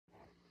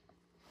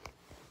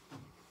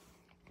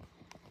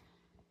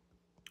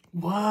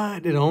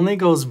What? It only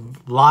goes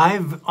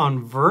live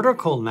on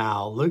vertical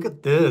now. Look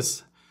at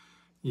this,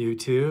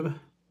 YouTube.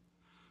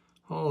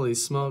 Holy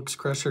smokes,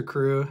 Crusher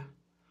crew.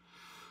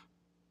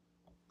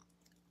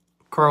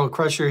 Carl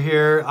Crusher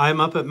here.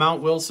 I'm up at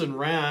Mount Wilson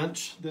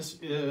Ranch. This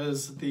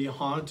is the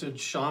haunted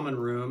shaman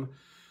room.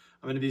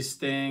 I'm going to be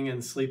staying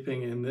and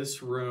sleeping in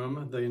this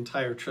room the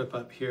entire trip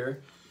up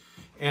here.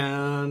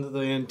 And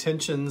the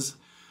intentions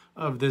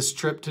of this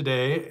trip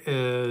today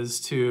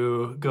is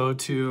to go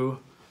to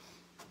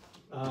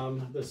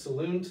the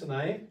saloon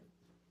tonight.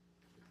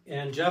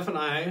 And Jeff and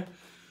I,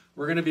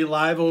 we're going to be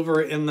live over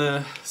in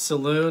the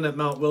saloon at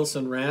Mount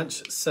Wilson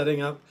Ranch,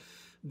 setting up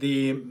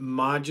the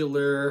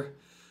modular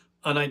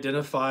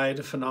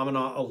unidentified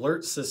phenomena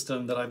alert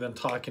system that I've been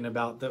talking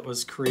about, that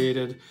was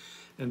created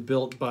and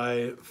built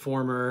by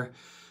former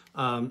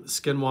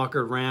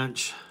Skinwalker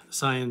Ranch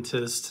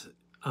scientist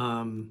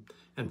and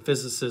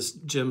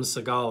physicist Jim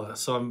Segala.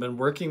 So I've been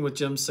working with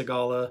Jim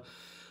Segala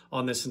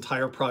on this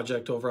entire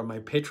project over on my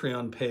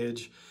Patreon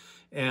page.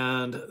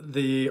 And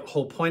the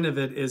whole point of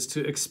it is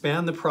to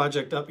expand the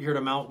project up here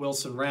to Mount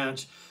Wilson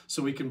Ranch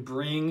so we can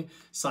bring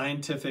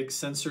scientific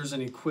sensors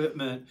and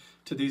equipment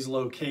to these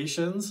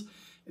locations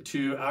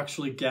to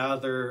actually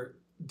gather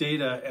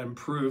data and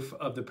proof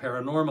of the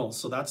paranormal.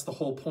 So that's the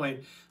whole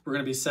point. We're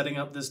going to be setting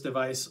up this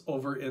device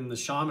over in the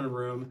shaman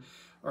room,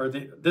 or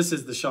this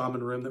is the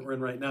shaman room that we're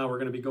in right now. We're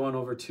going to be going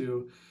over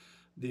to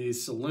the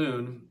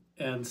saloon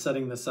and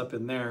setting this up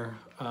in there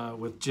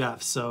with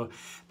Jeff. So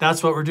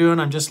that's what we're doing.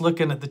 I'm just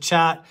looking at the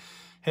chat.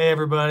 Hey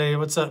everybody,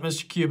 what's up,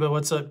 Mr. Cuba?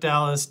 What's up,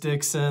 Dallas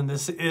Dixon?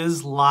 This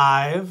is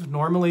live.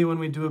 Normally when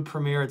we do a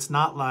premiere, it's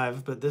not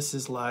live, but this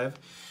is live.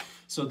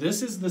 So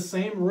this is the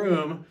same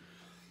room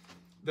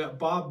that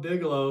Bob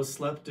Bigelow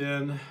slept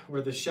in,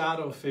 where the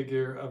shadow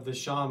figure of the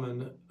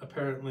shaman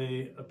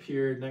apparently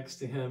appeared next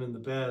to him in the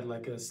bed,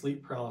 like a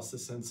sleep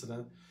paralysis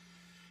incident.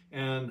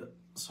 And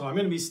so I'm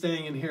going to be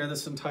staying in here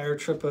this entire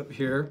trip up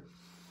here.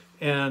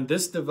 And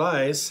this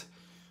device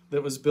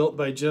that was built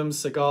by Jim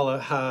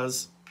Segala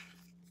has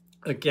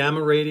a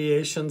gamma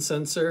radiation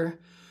sensor.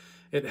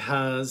 It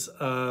has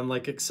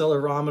like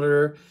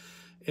accelerometer,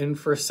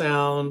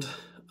 infrasound,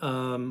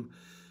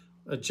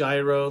 a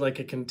gyro, like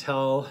it can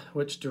tell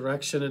which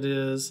direction it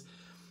is.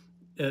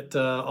 It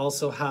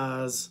also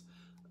has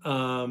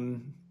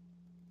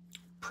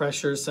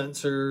pressure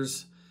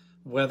sensors,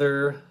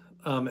 weather.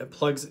 It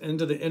plugs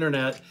into the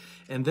internet,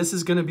 and this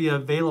is going to be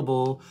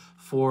available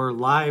for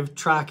live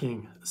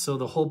tracking. So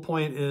the whole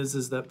point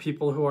is that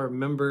people who are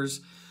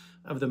members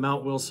of the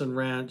Mount Wilson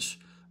Ranch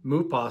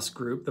MUPOS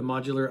group, the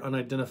Modular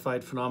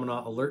Unidentified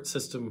Phenomena Alert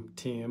System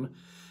team,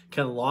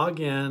 can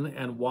log in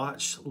and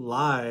watch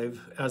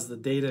live as the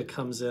data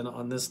comes in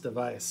on this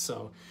device.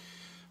 So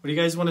what do you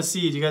guys want to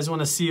see? Do you guys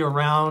want to see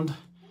around?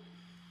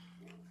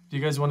 Do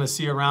you guys want to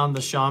see around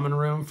the shaman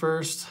room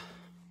first?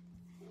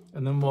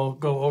 And then we'll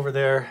go over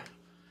there,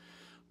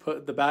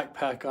 put the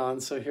backpack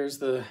on. So here,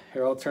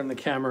 I'll turn the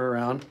camera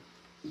around,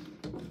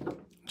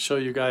 show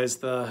you guys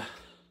the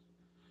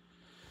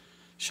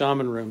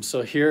shaman room.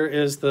 So here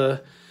is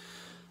the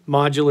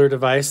modular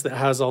device that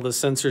has all the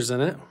sensors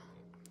in it.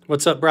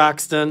 What's up,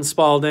 Braxton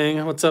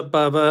Spalding? What's up,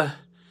 Bubba?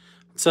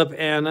 What's up,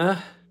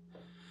 Anna?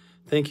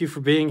 Thank you for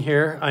being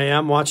here. I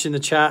am watching the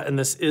chat, and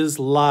this is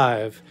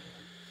live.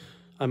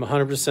 I'm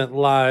 100%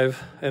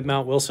 live at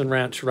Mount Wilson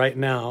Ranch right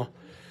now.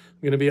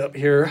 I'm going to be up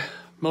here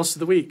most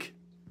of the week.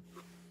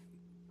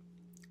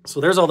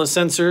 So there's all the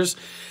sensors.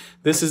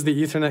 This is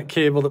the Ethernet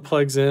cable that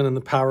plugs in and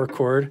the power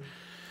cord.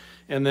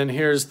 And then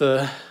here's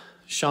the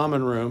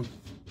shaman room.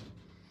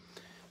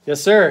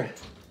 Yes, sir.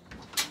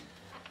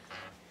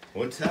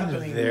 What's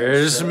happening?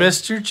 There's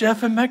Mr.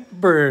 Jeff and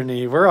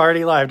McBurney. We're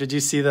already live. Did you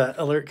see that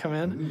alert come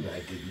in? Ooh, I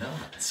did not.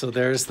 So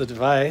there's the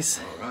device.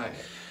 All right.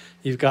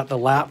 You've got the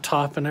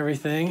laptop and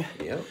everything.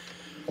 Yep.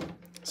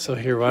 So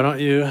here, why don't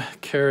you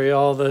carry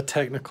all the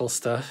technical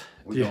stuff?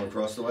 We going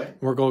across the way?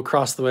 We're going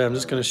across the way. I'm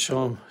just going to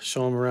show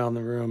them around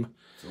the room.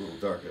 It's a little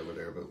dark over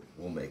there, but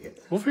we'll make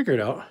it. We'll figure it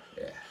out.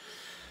 Yeah.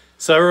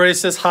 So everybody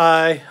says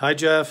hi. Hi,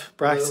 Jeff.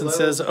 Braxton Hello.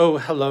 says, oh,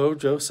 hello.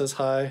 Joe says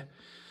hi.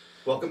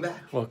 Welcome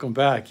back. Welcome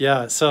back.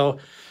 Yeah. So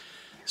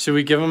should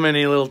we give them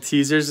any little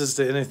teasers as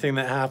to anything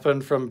that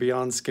happened from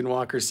Beyond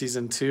Skinwalker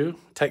Season 2?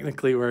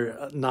 Technically,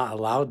 we're not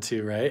allowed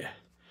to, right?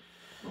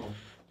 Well,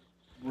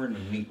 we're in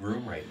a neat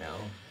room right now.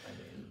 I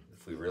mean,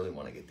 if we really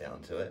want to get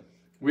down to it.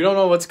 We don't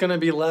know what's going to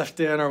be left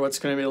in or what's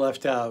going to be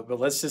left out, but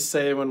let's just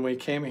say when we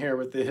came here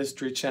with the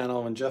History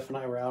Channel, when Jeff and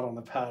I were out on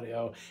the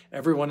patio,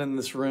 everyone in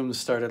this room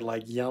started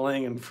like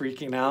yelling and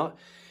freaking out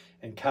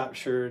and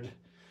captured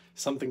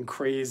something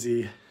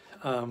crazy.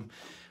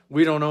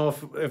 We don't know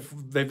if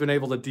they've been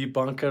able to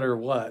debunk it or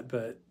what,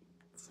 but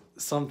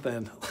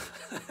something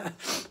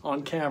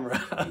on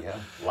camera. Yeah,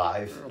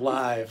 live.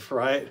 Live,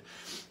 right?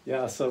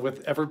 Yeah, so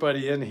with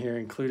everybody in here,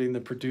 including the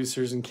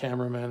producers and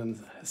cameramen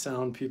and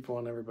sound people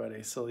and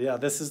everybody. So yeah,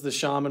 this is the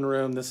shaman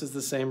room. This is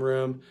the same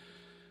room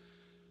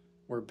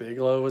where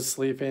Bigelow was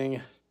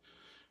sleeping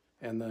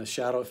and the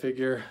shadow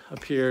figure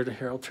appeared.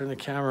 Here, I'll turn the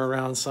camera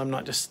around so I'm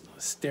not just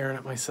staring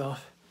at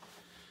myself.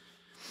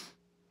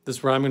 This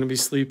is where I'm going to be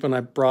sleeping.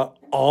 I brought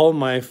all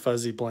my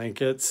fuzzy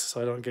blankets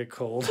so I don't get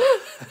cold.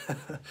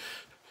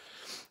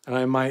 And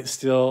I might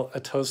steal a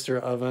toaster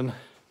oven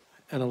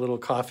and a little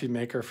coffee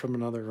maker from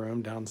another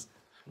room down.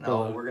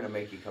 No, we're going to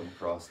make you come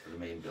across to the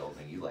main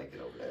building. You like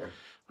it over there.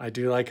 I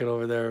do like it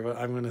over there, but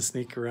I'm going to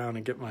sneak around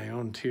and get my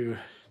own too.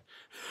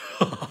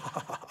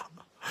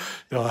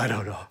 No, I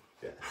don't know.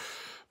 Yeah.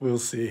 We'll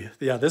see.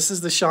 Yeah, this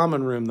is the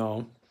shaman room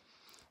though.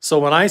 So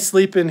when I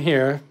sleep in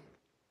here,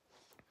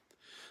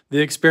 the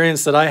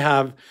experience that I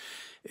have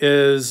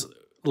is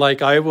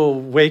like I will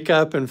wake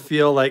up and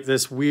feel like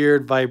this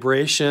weird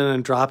vibration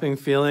and dropping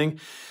feeling.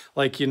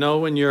 Like, you know,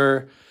 when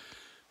you're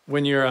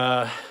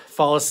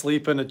fall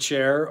asleep in a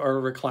chair or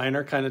a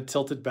recliner kind of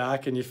tilted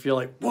back and you feel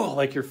like, whoa,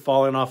 like you're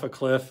falling off a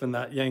cliff and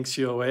that yanks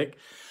you awake.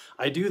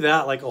 I do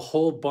that like a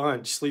whole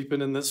bunch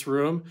sleeping in this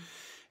room.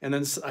 And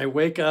then I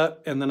wake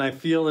up and then I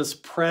feel this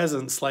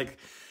presence, like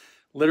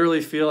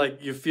literally feel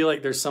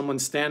like there's someone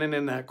standing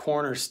in that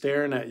corner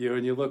staring at you,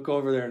 and you look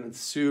over there and it's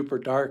super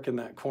dark in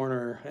that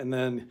corner. And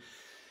then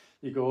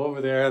you go over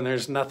there and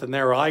there's nothing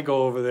there, or I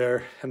go over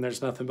there and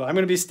there's nothing. But I'm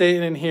going to be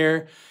staying in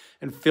here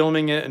and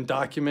filming it and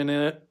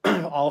documenting it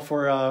all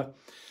for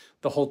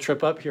the whole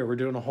trip up here. We're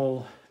doing a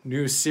whole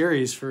new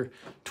series for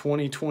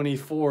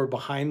 2024,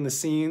 behind the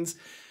scenes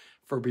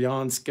for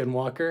Beyond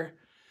Skinwalker.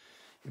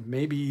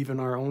 Maybe even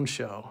our own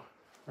show,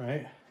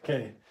 right?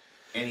 Okay.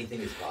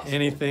 Anything is possible.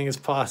 Anything is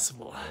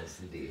possible. Yes,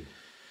 indeed.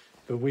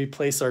 But we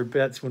place our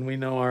bets when we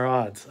know our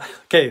odds.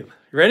 Okay, you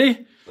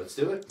ready? Let's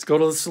do it. Let's go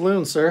to the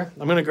saloon, sir.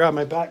 I'm going to grab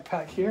my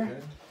backpack here.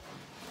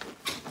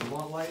 Okay. You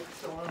want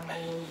lights on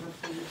all over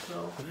for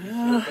yourself?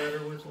 Yeah. You feel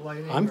better with the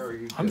lighting, or are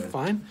you I'm good?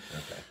 fine.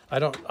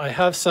 Okay. I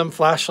have some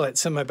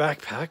flashlights in my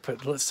backpack,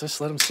 but let's just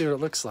let them see what it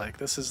looks like.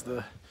 This is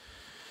the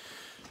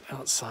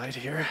outside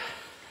here.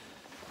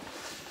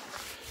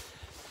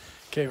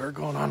 Okay, we're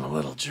going on a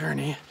little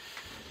journey.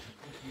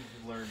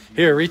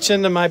 Here, reach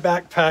into my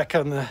backpack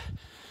on the...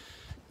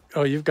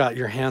 Oh, you've got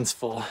your hands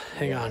full.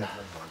 Hang on.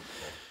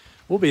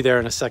 We'll be there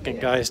in a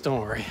second, guys. Don't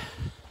worry.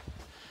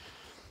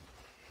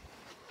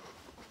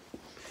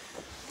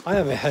 I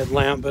have a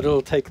headlamp, but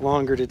it'll take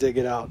longer to dig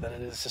it out than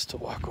it is just to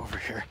walk over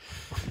here.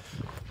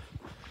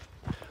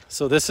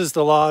 So this is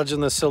the lodge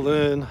and the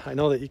saloon. I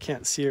know that you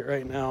can't see it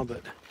right now,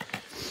 but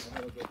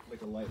I'm gonna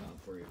flick a light on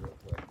for you real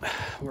quick.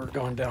 we're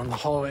going down the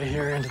hallway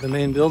here into the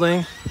main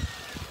building.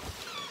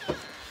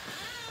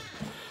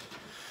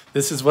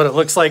 This is what it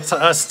looks like to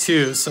us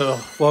too. So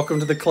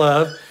welcome to the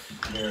club.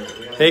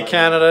 Hey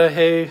Canada,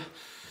 hey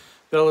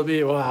Bella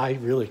B. Well, I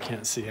really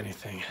can't see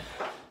anything.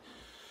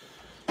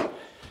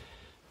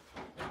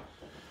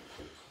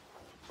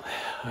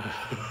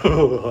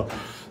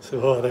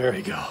 So there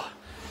we go.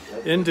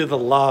 Into the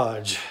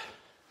lodge.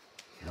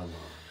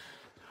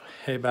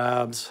 Hey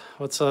Babs.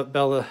 What's up,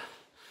 Bella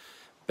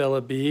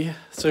B?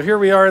 So here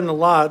we are in the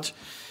lodge.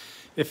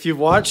 If you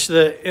watch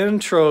the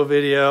intro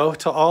video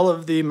to all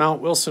of the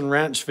Mount Wilson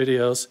Ranch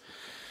videos,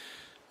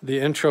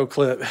 the intro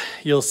clip,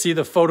 you'll see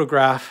the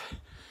photograph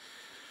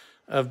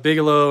of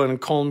Bigelow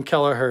and Colm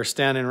Kelleher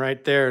standing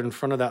right there in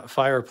front of that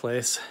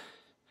fireplace.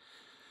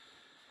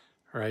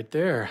 Right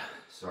there.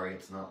 Sorry,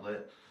 it's not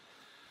lit.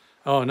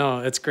 Oh no,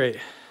 it's great.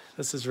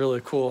 This is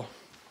really cool.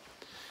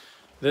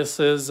 This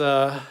is,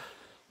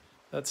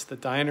 that's the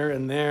diner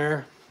in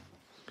there.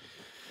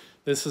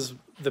 This is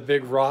the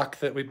big rock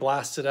that we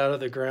blasted out of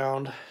the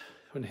ground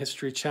when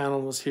History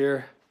Channel was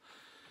here.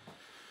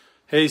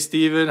 Hey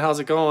Steven, how's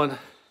it going?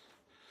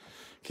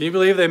 Can you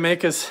believe they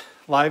make us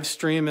live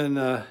stream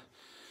in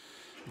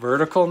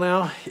vertical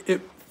now?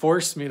 It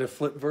forced me to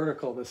flip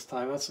vertical this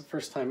time. That's the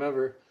first time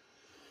ever.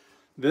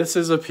 This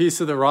is a piece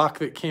of the rock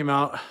that came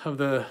out of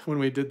when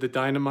we did the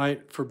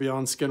dynamite for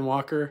Beyond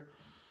Skinwalker.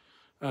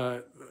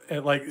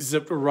 It like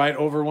zipped right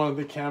over one of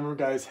the camera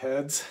guys'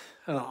 heads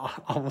and I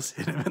almost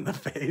hit him in the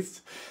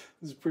face.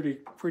 It was a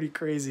pretty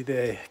crazy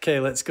day. Okay,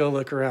 let's go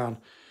look around.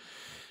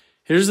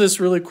 Here's this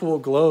really cool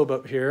globe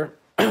up here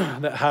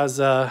that has,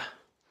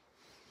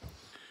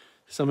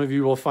 some of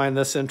you will find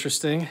this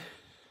interesting.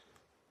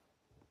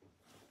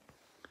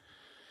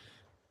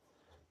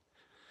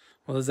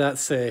 What does that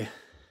say?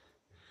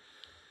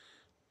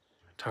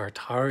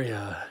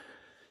 Tartaria.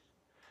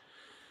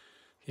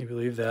 Can you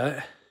believe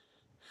that?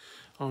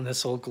 On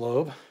this old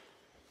globe.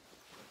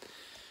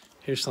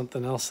 Here's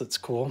something else that's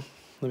cool.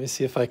 Let me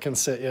see if I can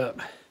set you up.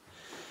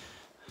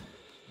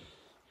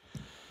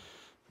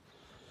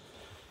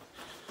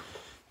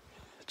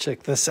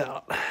 Check this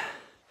out.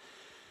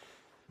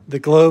 The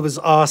globe is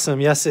awesome.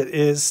 Yes, it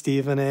is,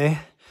 Stephen A.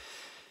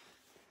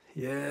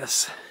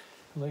 Yes.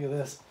 Look at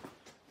this.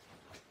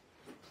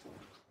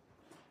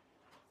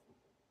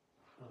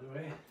 Other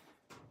way.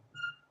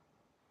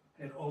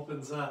 It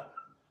opens up.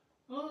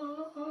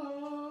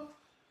 You'll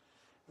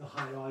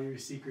hide all your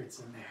secrets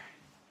in there.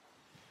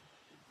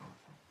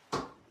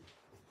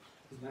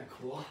 Isn't that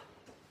cool?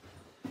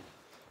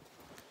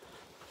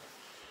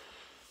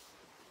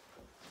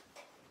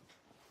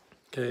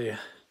 Okay.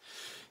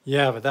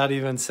 Yeah, but that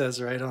even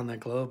says right on the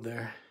globe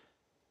there.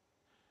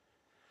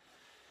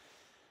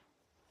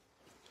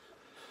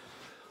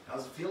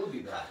 How's it feel to be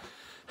back?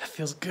 It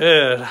feels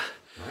good.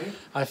 Right?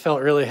 I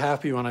felt really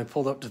happy when I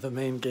pulled up to the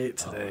main gate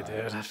today,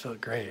 dude. I felt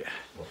great.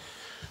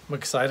 I'm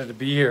excited to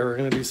be here. We're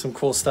gonna do some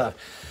cool stuff.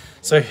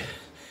 So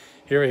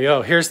here we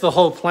go. Here's the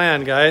whole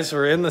plan, guys.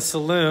 We're in the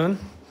saloon.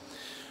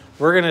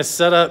 We're gonna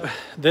set up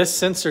this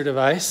sensor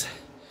device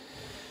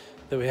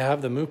that we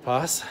have, the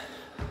MUPAS.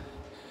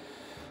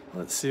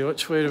 Let's see,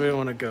 which way do we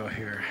wanna go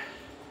here?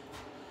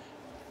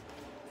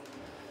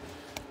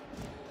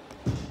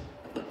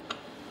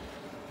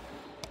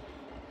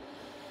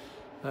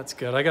 That's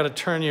good. I got to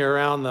turn you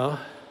around though.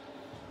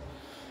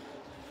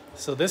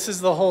 So this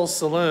is the whole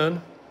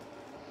saloon.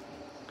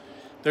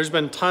 There's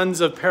been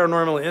tons of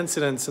paranormal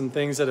incidents and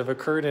things that have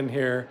occurred in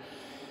here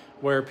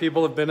where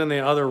people have been in the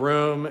other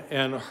room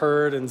and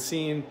heard and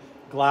seen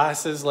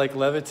glasses like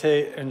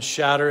levitate and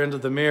shatter into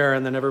the mirror,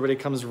 and then everybody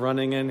comes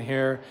running in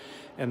here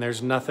and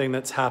there's nothing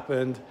that's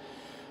happened.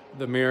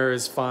 The mirror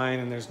is fine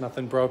and there's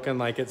nothing broken,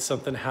 like it's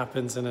something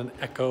happens in an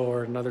echo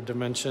or another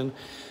dimension.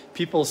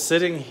 People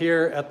sitting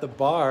here at the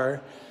bar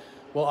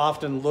will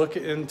often look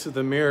into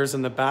the mirrors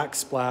in the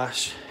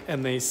backsplash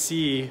and they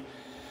see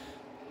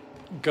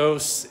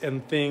ghosts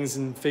and things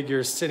and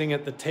figures sitting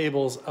at the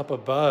tables up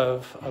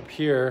above, up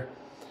here.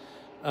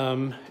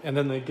 And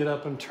then they get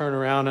up and turn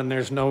around and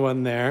there's no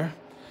one there.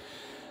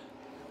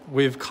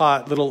 We've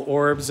caught little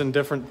orbs and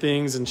different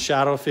things and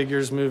shadow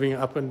figures moving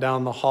up and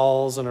down the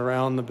halls and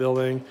around the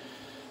building.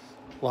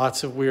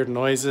 Lots of weird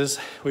noises.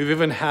 We've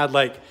even had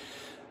like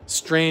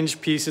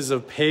strange pieces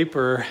of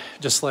paper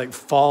just like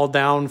fall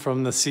down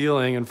from the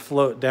ceiling and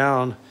float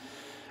down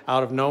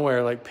out of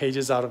nowhere, like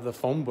pages out of the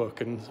phone book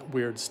and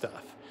weird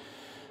stuff.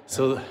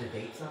 So the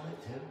dates on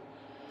it too?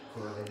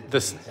 Correlated to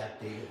this, the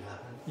exact date it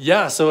happened?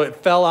 yeah, so it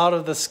fell out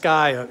of the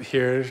sky up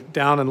here,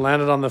 down and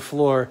landed on the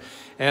floor.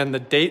 And the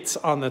dates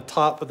on the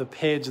top of the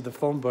page of the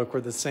phone book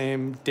were the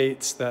same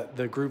dates that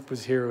the group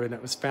was here when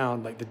it was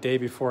found, like the day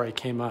before I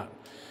came up.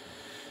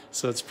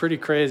 So it's pretty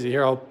crazy.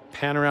 Here, I'll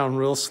pan around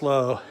real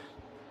slow.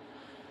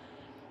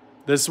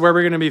 This is where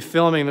we're going to be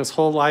filming this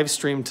whole live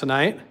stream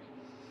tonight.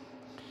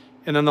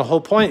 And then the whole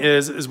point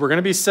is we're going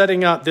to be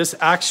setting up this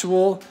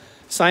actual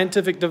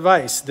scientific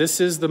device. This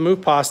is the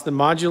MUPAS, the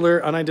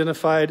Modular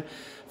Unidentified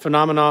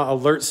Phenomena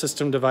Alert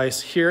System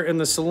device here in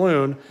the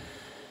saloon.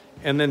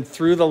 And then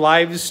through the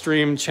live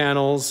stream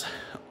channels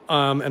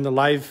and the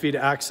live feed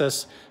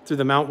access through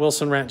the Mount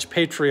Wilson Ranch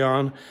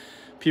Patreon,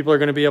 people are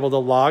going to be able to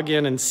log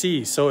in and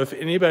see. So if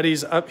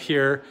anybody's up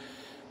here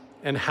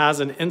and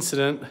has an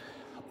incident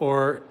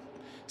or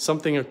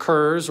something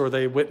occurs or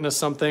they witness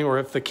something, or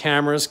if the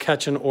cameras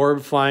catch an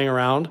orb flying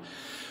around,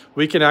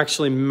 we can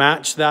actually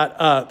match that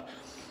up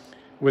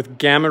with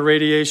gamma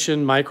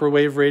radiation,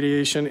 microwave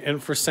radiation,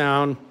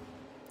 infrasound,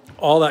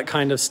 all that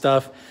kind of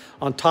stuff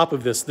on top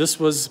of this. This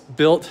was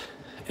built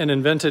and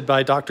invented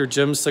by Dr.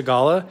 Jim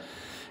Segala,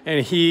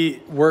 and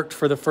he worked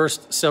for the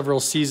first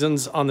several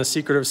seasons on the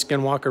Secret of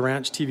Skinwalker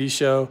Ranch TV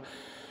show,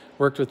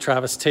 worked with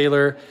Travis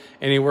Taylor,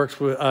 and he worked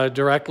with,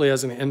 directly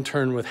as an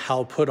intern with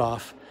Hal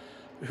Puthoff,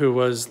 who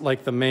was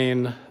like the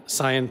main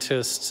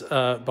scientist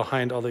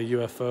behind all the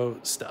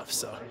UFO stuff.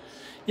 So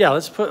yeah,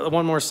 let's put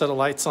one more set of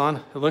lights on.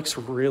 It looks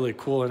really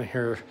cool in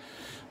here,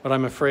 but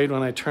I'm afraid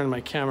when I turn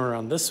my camera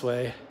around this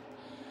way,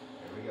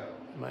 There we go.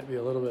 it might be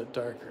a little bit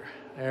darker.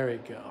 There we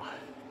go.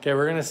 Okay,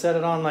 we're gonna set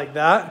it on like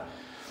that.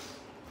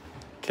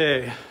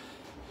 Okay.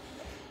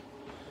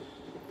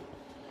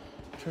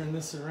 Turn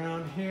this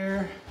around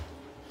here.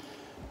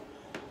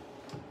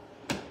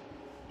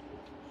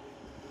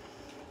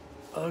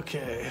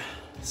 Okay.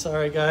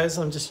 Sorry guys,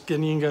 I'm just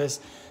getting you guys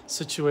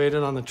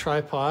situated on the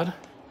tripod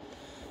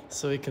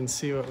so we can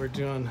see what we're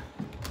doing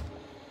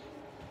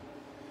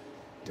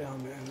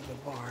down the end of the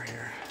bar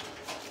here.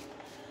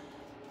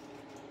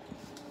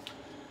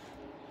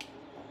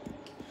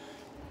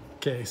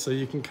 Okay, so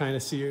you can kind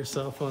of see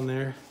yourself on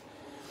there.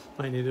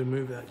 Might need to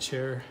move that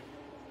chair.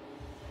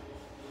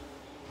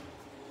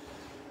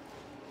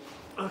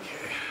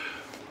 Okay.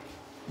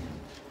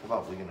 How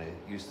about we're gonna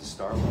use the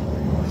star one, or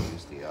you wanna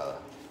use the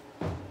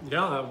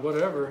Yeah,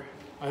 whatever.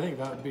 I think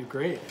that would be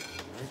great.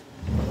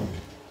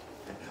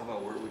 how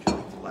about where would you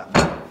like the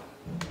laptop?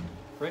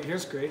 Right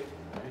here's great.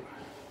 All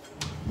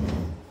right.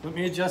 Let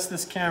me adjust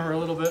this camera a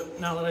little bit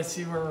now that I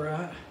see where we're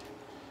at.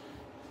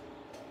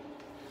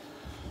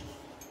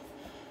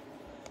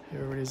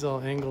 Everybody's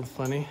all angled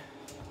funny.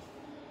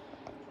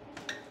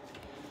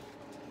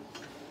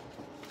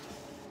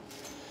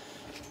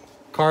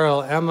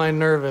 Carl, am I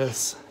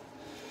nervous?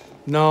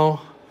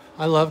 No,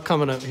 I love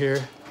coming up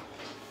here.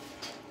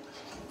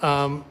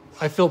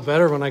 I feel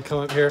better when I come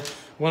up here.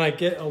 When I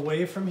get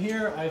away from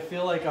here, I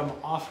feel like I'm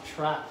off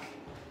track.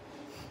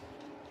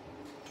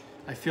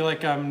 I feel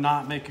like I'm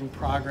not making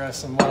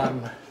progress in what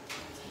I'm...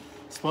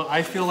 So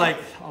I feel like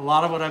a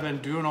lot of what I've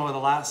been doing over the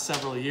last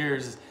several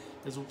years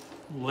has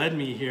led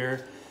me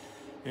here.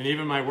 And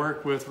even my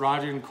work with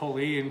Roger and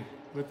Colleen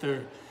with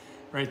the,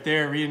 right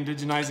there,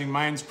 Re-Indigenizing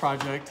Minds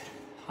Project.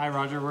 Hi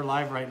Roger, we're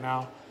live right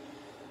now.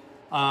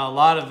 A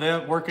lot of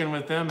them, working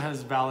with them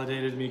has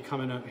validated me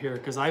coming up here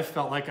because I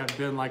felt like I've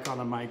been like on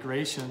a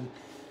migration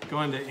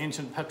going to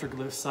ancient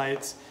petroglyph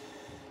sites,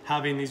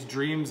 having these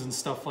dreams and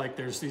stuff like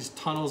there's these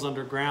tunnels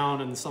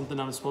underground and something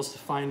I'm supposed to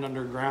find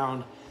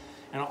underground.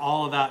 And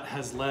all of that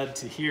has led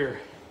to here,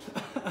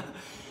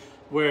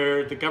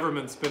 where the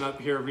government's been up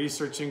here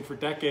researching for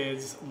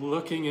decades,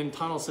 looking in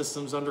tunnel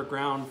systems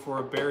underground for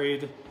a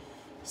buried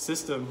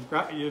system.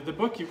 The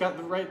book, you've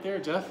got right there,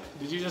 Jeff.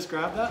 Did you just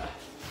grab that?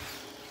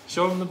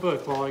 Show them the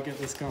book while I get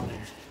this going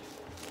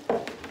here.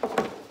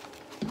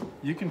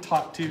 You can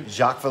talk to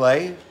Jacques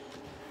Vallée,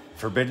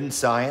 Forbidden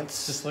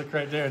Science. Just look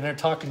right there, and they're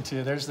talking to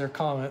you. There's their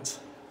comments.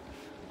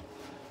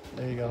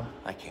 There you go.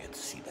 I can't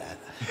see that.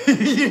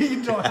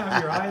 You don't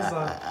have your eyes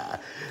on.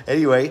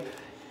 Anyway,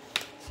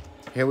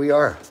 here we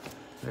are.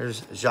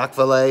 There's Jacques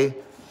Vallée,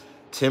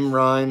 Tim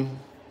Ryan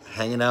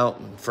hanging out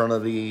in front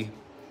of the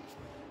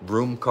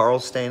room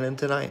Carl's staying in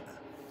tonight.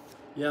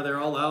 Yeah, they're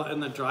all out in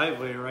the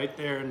driveway right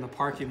there in the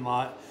parking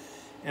lot.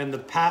 And the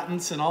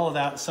patents and all of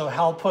that. So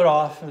Hal put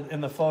off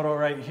in the photo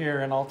right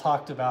here and all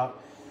talked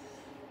about.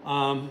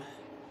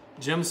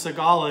 Jim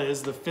Segala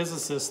is the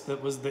physicist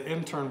that was the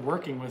intern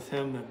working with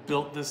him that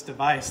built this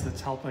device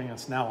that's helping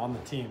us now on the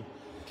team.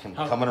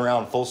 Coming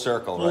around full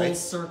circle, right? Full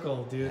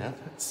circle, dude. Yeah.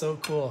 It's so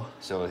cool.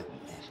 So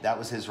that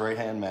was his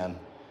right-hand man.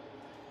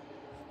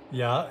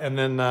 Yeah, and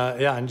then,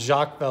 and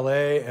Jacques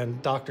Vallée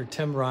and Dr.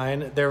 Tim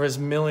Ryan, there was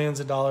millions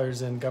of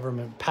dollars in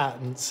government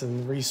patents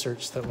and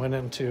research that went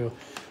into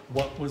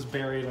what was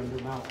buried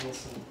under Mount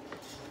Wilson.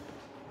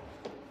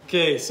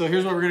 Okay, so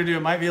here's what we're gonna do.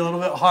 It might be a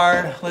little bit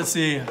hard. Let's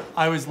see.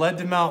 I was led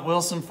to Mount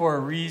Wilson for a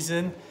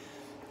reason,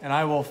 and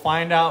I will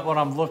find out what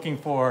I'm looking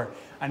for.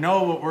 I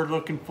know what we're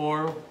looking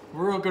for.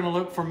 We're gonna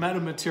look for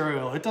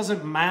metamaterial. It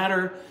doesn't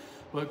matter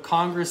what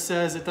Congress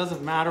says. It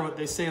doesn't matter what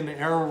they say in the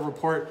Arrow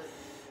report.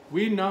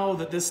 We know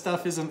that this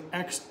stuff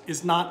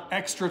is not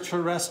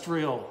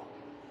extraterrestrial.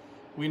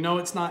 We know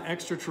it's not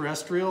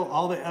extraterrestrial.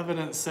 All the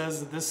evidence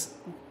says that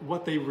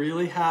what they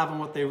really have and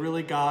what they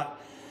really got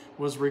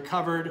was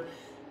recovered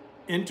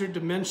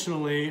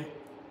interdimensionally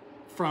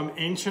from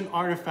ancient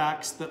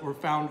artifacts that were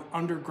found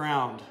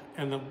underground.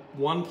 And the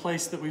one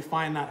place that we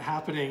find that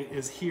happening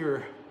is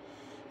here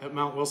at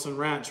Mount Wilson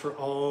Ranch, where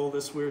all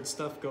this weird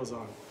stuff goes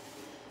on.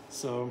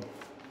 So,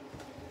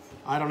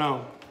 I don't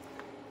know.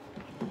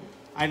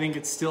 I think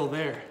it's still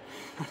there.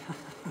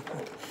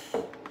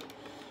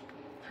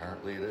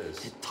 Apparently it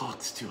is. It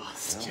talks to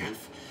us, Yeah,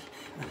 Jeff.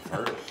 We've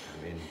heard it.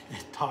 I mean,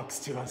 It talks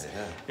to us.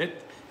 Yeah.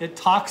 It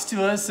talks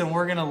to us, and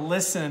we're gonna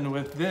listen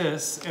with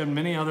this and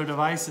many other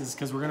devices,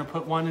 because we're gonna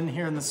put one in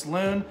here in the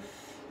saloon,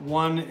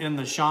 one in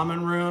the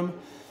shaman room,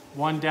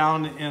 one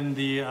down in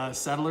the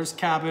settler's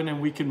cabin,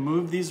 and we can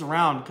move these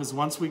around, because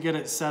once we get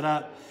it set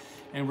up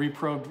and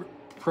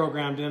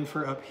reprogrammed in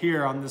for up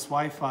here on this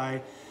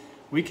Wi-Fi,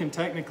 we can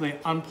technically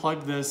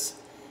unplug this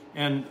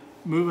and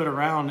move it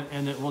around,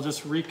 and it will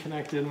just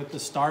reconnect in with the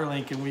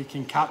Starlink, and we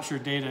can capture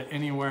data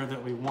anywhere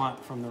that we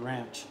want from the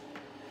ranch.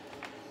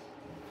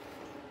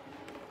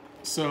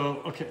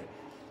 So, okay.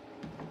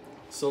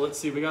 So let's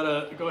see, we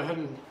gotta go ahead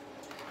and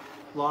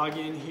log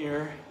in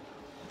here.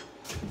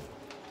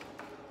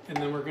 And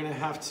then we're gonna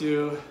have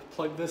to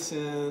plug this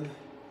in. Do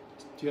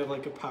you have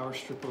like a power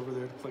strip over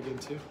there to plug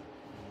into?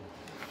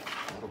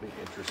 that'll be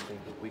interesting,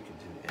 but we can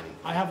do anything.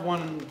 I have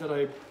one that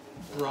I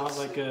brought,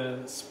 like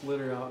a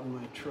splitter out in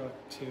my truck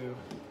too.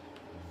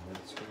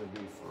 That's gonna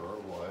be for our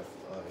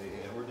Wi-Fi.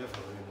 Yeah, we're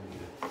definitely gonna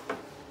need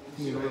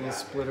it. Need a little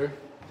splitter.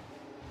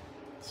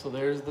 So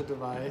there's the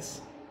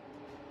device.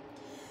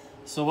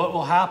 So what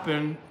will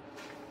happen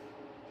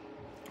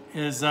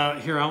is,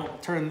 here,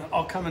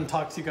 I'll come and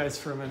talk to you guys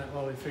for a minute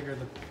while we figure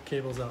the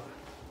cables out.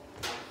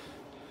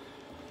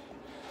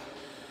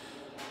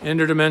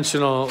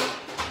 Interdimensional.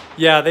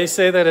 Yeah, they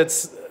say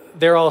that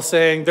they're all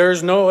saying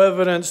there's no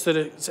evidence that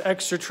it's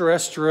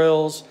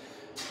extraterrestrials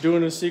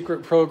doing a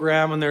secret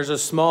program, and there's a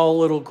small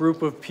little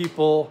group of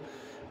people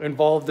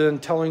involved in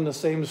telling the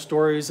same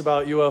stories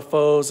about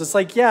UFOs. It's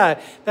like,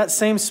 yeah, that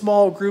same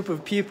small group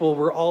of people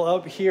were all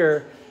up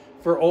here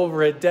for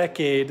over a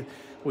decade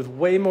with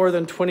way more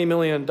than $20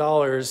 million.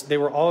 They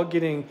were all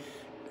getting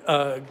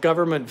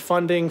government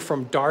funding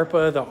from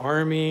DARPA, the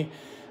Army,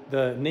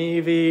 the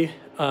Navy.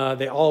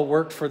 They all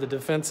worked for the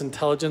Defense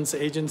Intelligence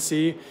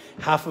Agency.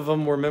 Half of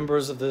them were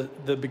members of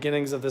the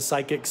beginnings of the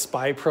psychic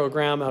spy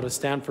program out of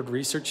Stanford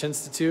Research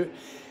Institute.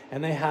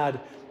 And they had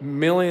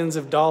millions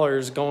of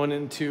dollars going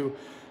into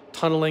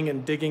tunneling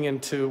and digging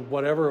into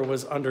whatever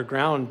was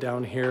underground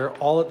down here,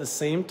 all at the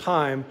same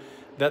time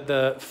that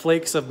the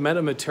flakes of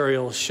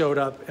metamaterial showed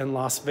up in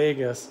Las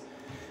Vegas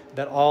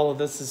that all of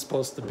this is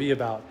supposed to be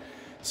about.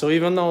 So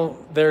even though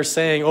they're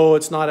saying, oh,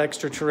 it's not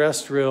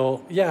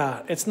extraterrestrial,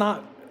 yeah, it's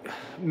not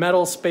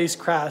metal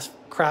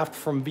spacecraft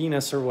from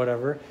Venus or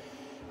whatever.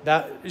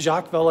 That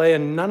Jacques Vallée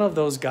and none of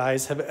those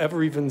guys have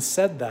ever even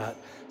said that.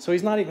 So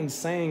he's not even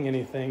saying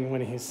anything when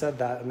he said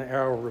that in the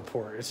Arrow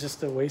report. It's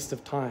just a waste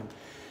of time.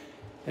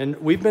 And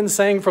we've been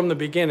saying from the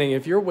beginning,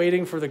 if you're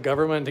waiting for the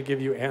government to give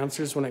you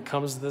answers when it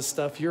comes to this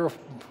stuff,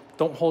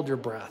 don't hold your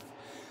breath.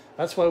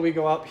 That's why we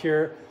go up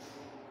here,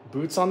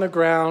 boots on the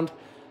ground,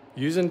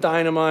 using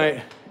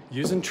dynamite,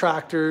 using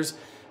tractors,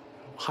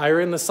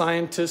 hiring the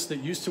scientists that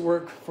used to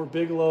work for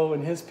Bigelow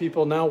and his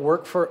people now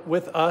work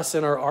with us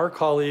and our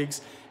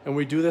colleagues, and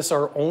we do this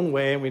our own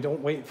way, and we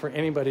don't wait for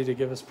anybody to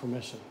give us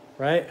permission,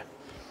 right?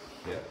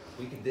 Yeah,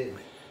 we can dig.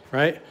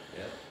 Right?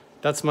 Yeah.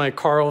 That's my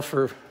Carl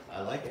for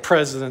I like it.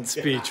 president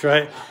speech,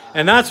 right?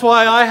 And that's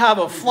why I have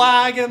a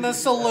flag in the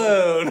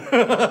saloon.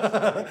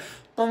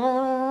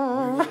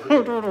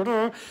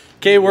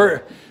 Okay,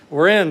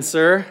 we're in,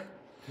 sir.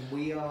 Can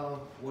we,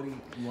 what do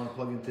you want to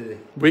plug into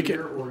We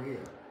here can- or here?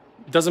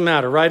 Doesn't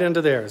matter, right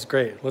into there is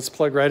great. Let's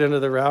plug right into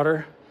the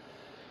router.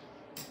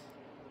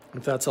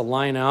 If that's a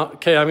line out.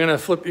 Okay, I'm gonna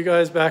flip you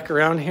guys back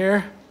around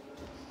here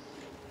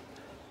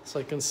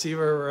so I can see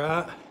where we're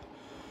at.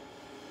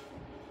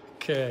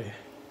 Okay.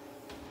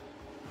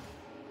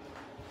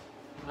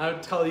 I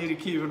would tell you to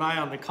keep an eye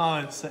on the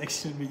comment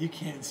section, but you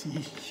can't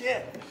see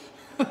shit.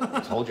 I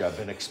told you I've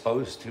been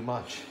exposed too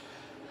much.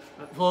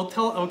 Well,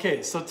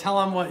 so tell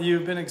them what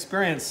you've been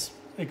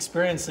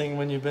experiencing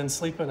when you've been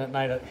sleeping at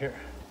night up here.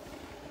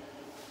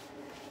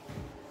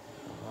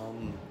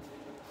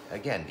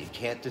 Again, you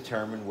can't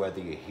determine whether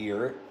you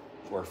hear it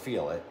or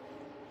feel it.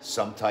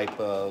 Some type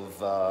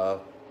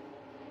of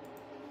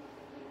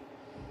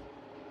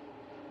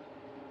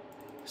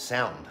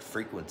sound,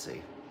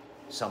 frequency,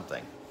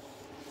 something.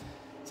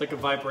 It's like a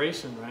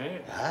vibration,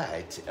 right?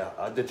 It's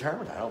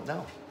undetermined. I don't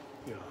know.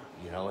 Yeah.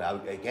 You know,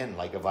 again,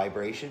 like a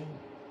vibration,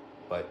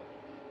 but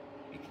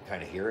you can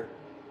kind of hear it.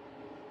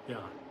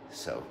 Yeah.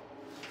 So,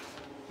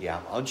 yeah,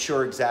 I'm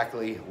unsure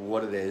exactly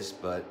what it is,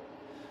 but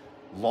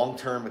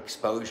long-term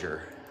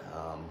exposure,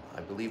 I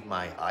believe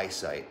my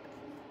eyesight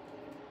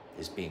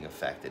is being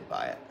affected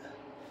by it.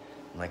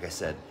 And like I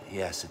said,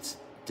 yes, it's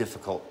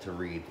difficult to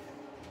read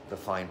the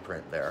fine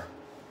print there.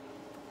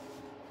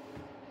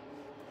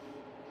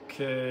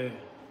 Okay.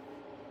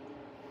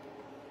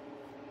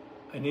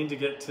 I need to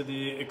get to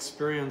the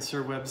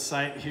Experiencer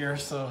website here,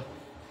 so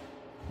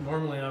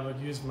normally I would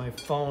use my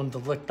phone to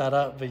look that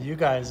up, but you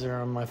guys are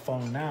on my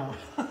phone now.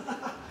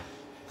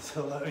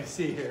 So let me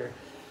see here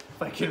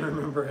if I can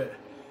remember it.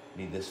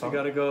 Need this I phone?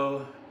 gotta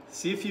go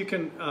see if you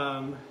can.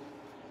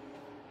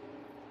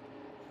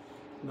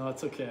 No,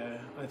 it's okay.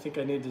 I think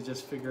I need to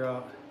just figure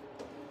out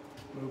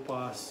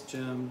Mupas,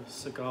 Jim,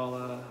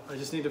 Sagala. I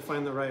just need to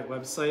find the right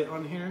website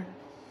on here.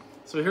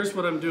 So here's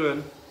what I'm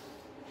doing.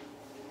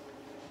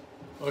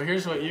 Oh,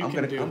 here's what you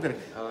can do.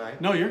 All right.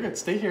 No, you're good.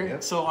 Stay here.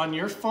 Yep. So on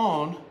your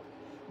phone,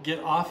 get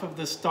off of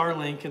the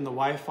Starlink and the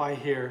Wi-Fi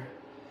here.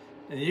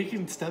 And you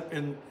can step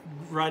in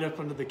right up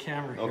under the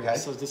camera here. Okay.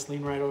 So just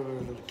lean right over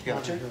to the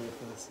camera Gotcha. here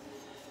with this.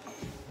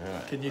 All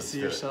right, Can you let's see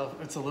do it. yourself?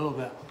 It's a little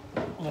bit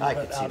I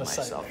can see out of sight.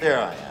 myself. There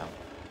I am.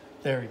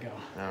 There we go.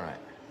 All right.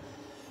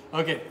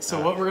 Okay,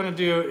 so what we're gonna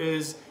do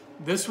is,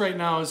 this right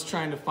now is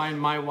trying to find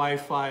my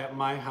Wi-Fi at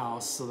my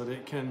house so that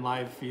it can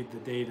live feed the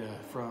data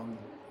from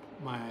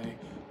my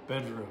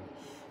bedroom.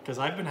 Because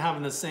I've been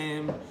having the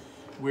same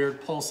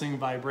weird pulsing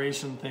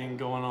vibration thing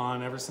going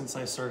on ever since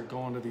I started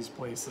going to these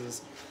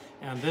places.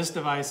 And this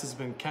device has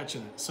been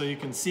catching it. So you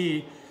can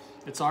see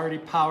it's already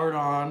powered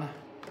on.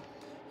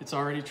 It's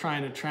already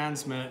trying to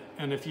transmit.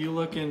 And if you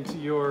look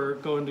into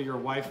go into your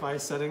Wi-Fi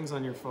settings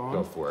on your phone.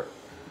 Go for it.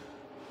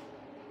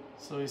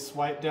 So we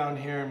swipe down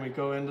here and we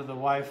go into the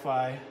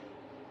Wi-Fi.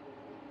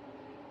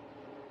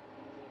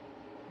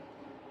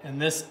 And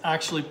this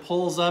actually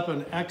pulls up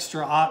an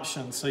extra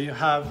option. So you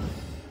have,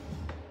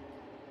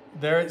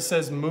 there it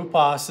says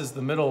MUPAS is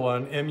the middle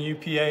one,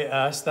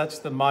 M-U-P-A-S. That's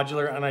the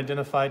Modular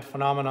Unidentified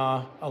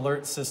Phenomena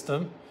Alert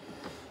System.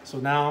 So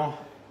now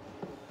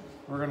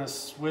we're gonna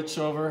switch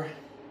over.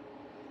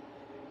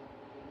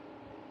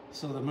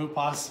 So the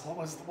MUPAS, what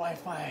was the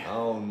Wi-Fi?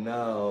 Oh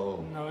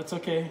no. No, it's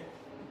okay.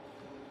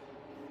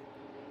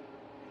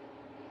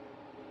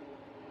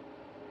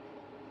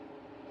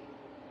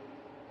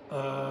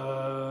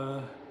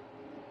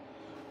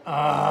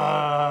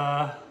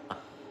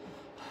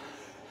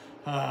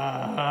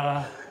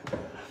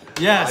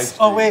 Yes.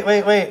 Oh,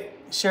 wait.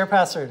 Share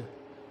password.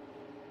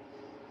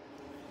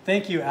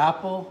 Thank you,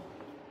 Apple.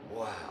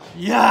 Wow.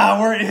 Yeah,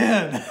 we're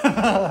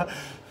in.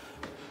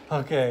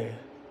 Okay.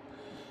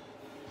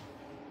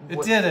 It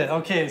What- did it.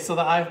 Okay, so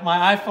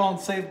my iPhone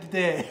saved the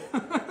day.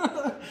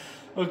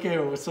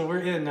 Okay, so we're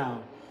in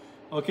now.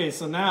 Okay,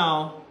 so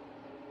now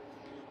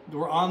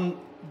we're on.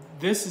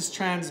 This is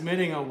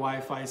transmitting a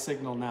Wi-Fi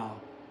signal now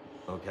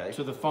Okay.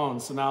 to the phone.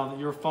 So now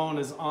your phone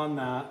is on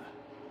that.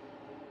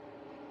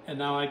 And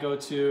now I go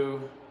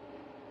to,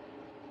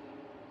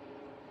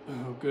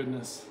 oh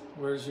goodness,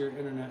 where's your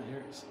internet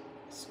here?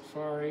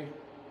 Safari.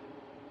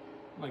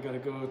 I gotta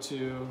go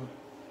to,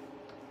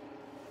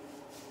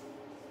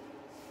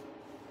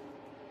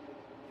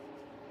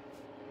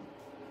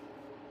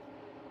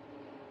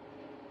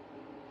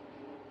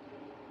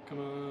 come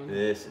on.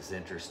 This is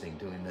interesting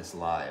doing this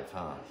live,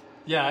 huh?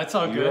 Yeah, it's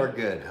all good. You're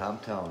good, I'm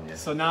telling you.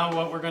 So now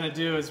what we're gonna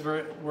do is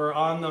we're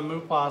on the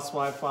MUPAS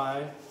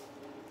Wi-Fi,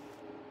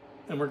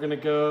 and we're gonna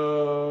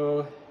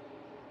go.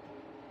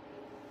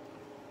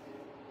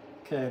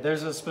 Okay,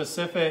 there's a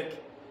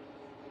specific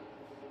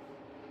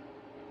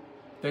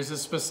there's a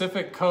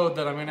specific code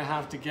that I'm going to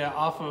have to get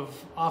off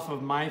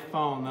of my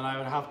phone that I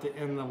would have to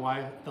end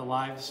the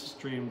live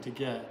stream to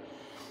get.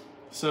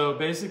 So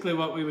basically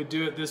what we would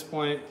do at this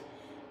point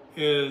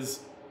is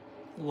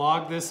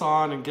log this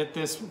on and get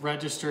this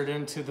registered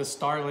into the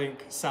Starlink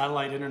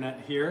satellite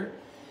internet here.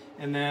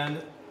 And then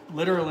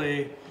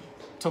literally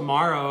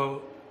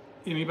tomorrow,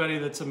 anybody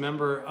that's a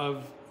member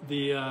of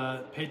the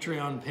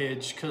Patreon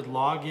page could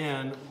log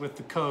in with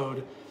the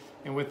code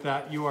and with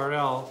that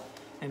URL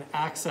and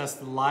access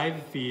the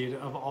live feed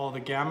of all the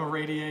gamma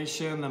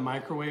radiation, the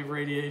microwave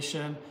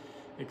radiation,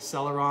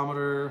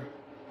 accelerometer,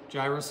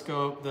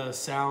 gyroscope, the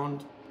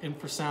sound,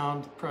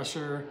 infrasound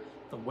pressure,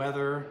 the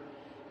weather,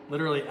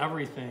 literally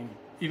everything.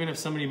 Even if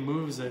somebody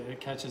moves it, it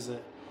catches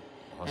it.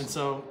 Awesome. And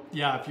so,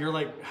 yeah, if you're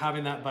like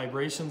having that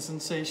vibration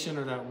sensation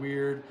or that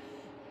weird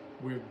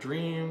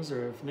dreams,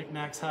 or if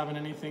Knickknack's having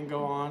anything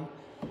go on,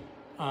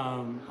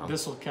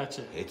 this will catch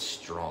it. It's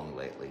strong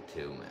lately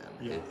too, man.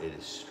 Yeah. It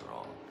is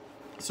strong.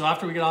 So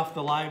after we get off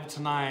the live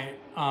tonight,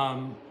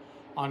 on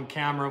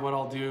camera, what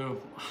I'll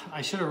do,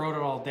 I should have wrote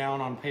it all down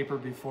on paper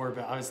before,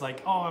 but I was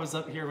like, oh, I was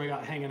up here, we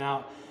got hanging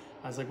out.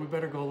 I was like, we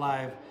better go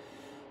live.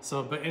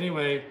 So, but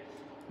anyway,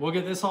 we'll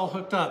get this all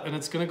hooked up, and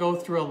it's gonna go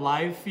through a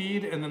live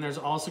feed, and then there's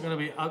also gonna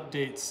be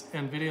updates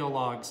and video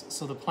logs.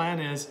 So the plan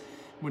is,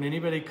 when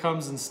anybody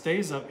comes and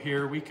stays up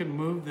here, we can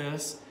move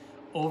this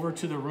over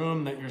to the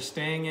room that you're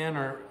staying in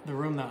or the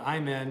room that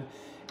I'm in,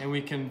 and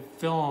we can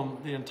film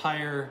the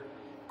entire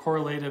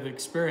correlative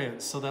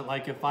experience, so that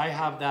like if I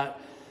have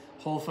that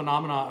whole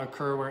phenomena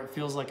occur where it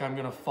feels like I'm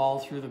gonna fall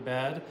through the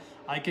bed,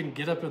 I can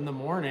get up in the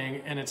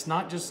morning and it's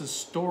not just a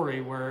story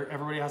where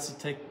everybody has to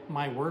take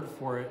my word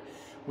for it.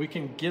 We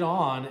can get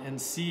on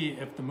and see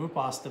if the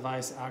MUPOS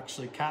device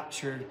actually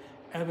captured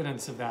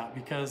evidence of that,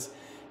 because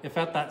if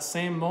at that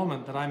same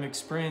moment that I'm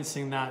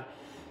experiencing that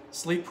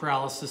sleep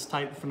paralysis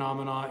type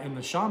phenomena in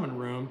the shaman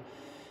room,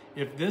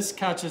 if this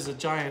catches a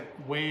giant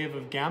wave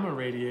of gamma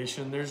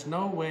radiation, there's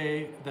no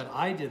way that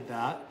I did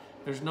that.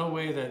 There's no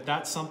way that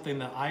that's something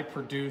that I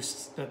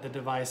produced that the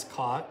device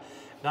caught.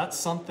 That's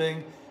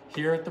something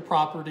here at the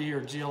property or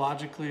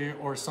geologically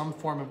or some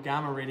form of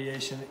gamma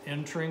radiation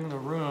entering the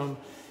room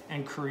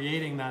and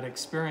creating that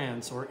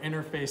experience or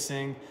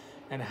interfacing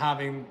and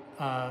having,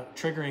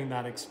 triggering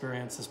that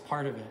experience as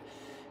part of it.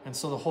 And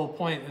so the whole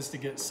point is to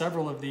get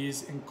several of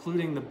these,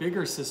 including the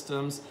bigger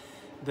systems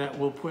that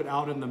we'll put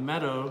out in the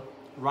meadow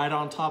right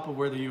on top of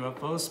where the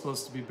UFO is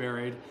supposed to be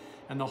buried.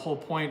 And the whole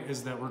point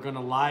is that we're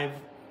gonna live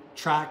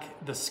track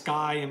the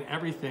sky and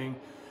everything.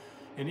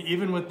 And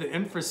even with the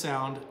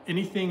infrasound,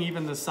 anything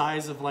even the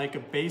size of like a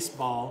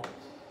baseball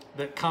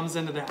that comes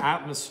into the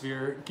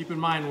atmosphere, keep in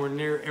mind we're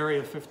near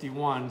Area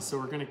 51, so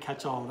we're gonna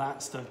catch all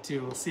that stuff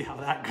too. We'll see how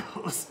that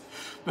goes.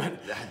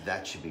 But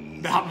that should be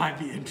easy. That might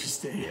be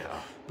interesting. Yeah.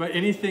 But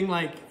anything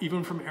like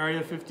even from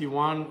Area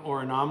 51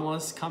 or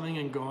anomalous coming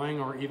and going,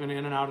 or even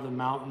in and out of the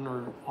mountain,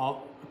 or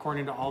all,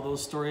 according to all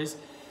those stories,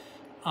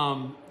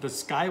 the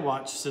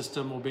Skywatch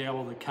system will be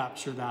able to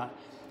capture that.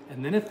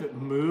 And then if it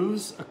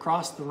moves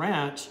across the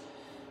ranch,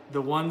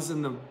 the ones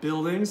in the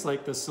buildings,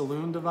 like the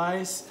saloon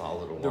device,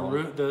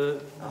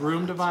 the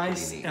room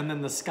device, and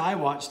then the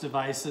Skywatch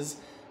devices,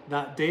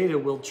 that data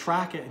will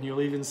track it, and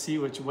you'll even see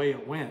which way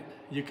it went.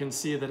 You can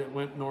see that it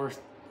went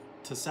north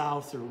to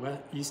south or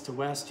east to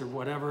west or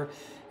whatever,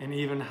 and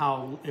even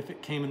how, if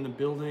it came in the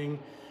building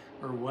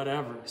or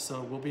whatever.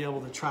 So we'll be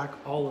able to track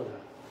all of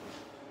that.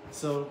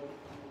 So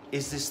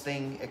is this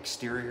thing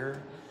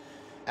exterior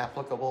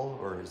applicable,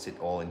 or is it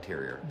all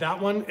interior? That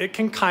one, it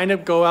can kind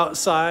of go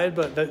outside,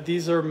 but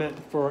these are meant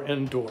for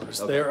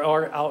indoors. Okay. There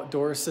are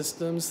outdoor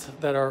systems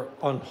that are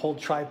on whole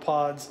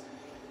tripods,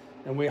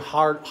 and we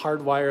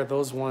hardwire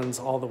those ones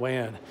all the way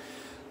in.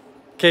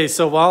 Okay,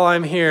 so while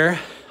I'm here,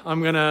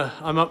 I'm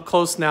up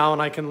close now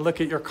and I can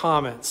look at your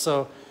comments.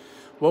 So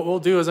what we'll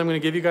do is I'm gonna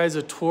give you guys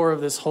a tour of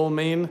this whole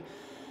main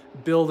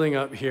building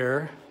up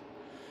here.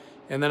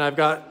 And then I've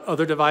got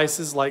other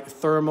devices like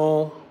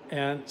thermal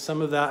and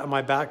some of that in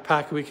my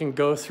backpack we can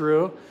go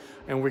through,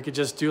 and we could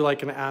just do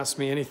like an Ask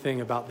Me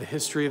Anything about the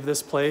history of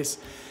this place.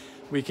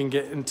 We can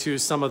get into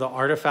some of the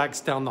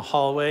artifacts down the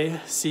hallway.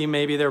 See,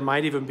 maybe there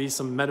might even be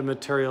some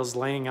metamaterials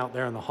laying out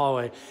there in the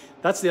hallway.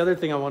 That's the other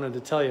thing I wanted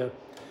to tell you.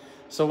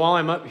 So while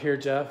I'm up here,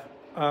 Jeff,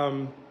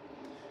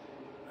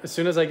 as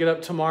soon as I get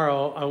up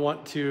tomorrow, I'm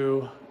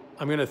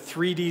gonna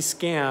 3D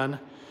scan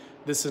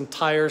this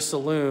entire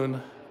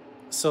saloon.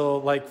 So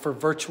like for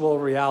virtual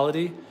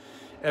reality,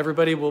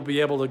 everybody will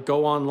be able to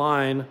go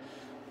online,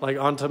 like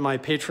onto my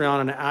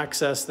Patreon, and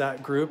access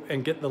that group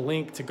and get the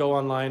link to go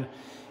online,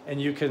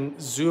 and you can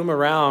zoom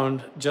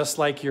around just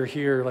like you're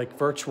here, like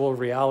virtual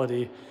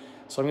reality.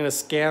 So I'm gonna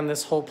scan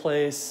this whole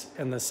place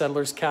and the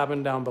settler's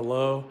cabin down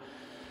below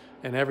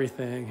and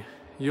everything.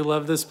 You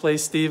love this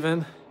place,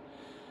 Steven?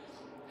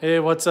 Hey,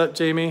 what's up,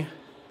 Jamie?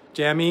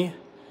 Jamie?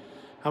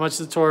 How much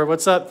the tour?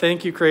 What's up?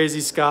 Thank you,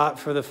 Crazy Scott,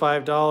 for the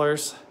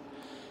 $5.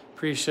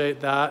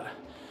 Appreciate that.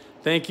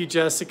 Thank you,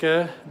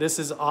 Jessica. This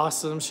is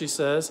awesome, she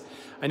says.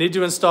 I need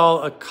to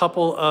install a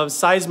couple of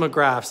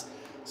seismographs.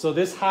 So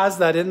this has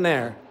that in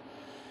there.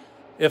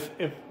 if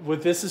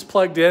with this is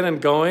plugged in and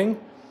going,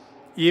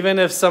 even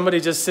if somebody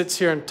just sits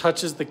here and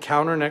touches the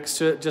counter next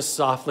to it just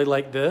softly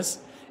like this,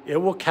 it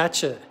will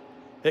catch it.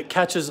 It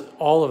catches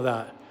all of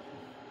that.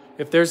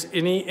 If there's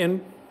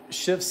any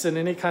shifts in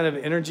any kind of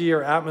energy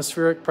or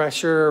atmospheric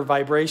pressure or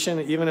vibration,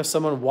 even if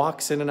someone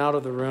walks in and out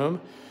of the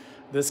room,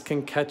 this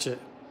can catch it.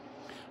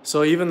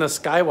 So even the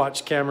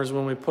Skywatch cameras,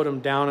 when we put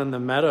them down in the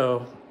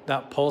meadow,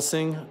 that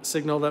pulsing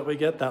signal that we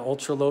get, that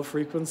ultra low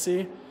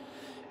frequency,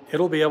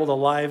 it'll be able to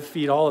live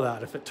feed all of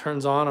that. If it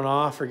turns on and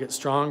off or gets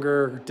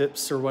stronger or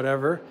dips or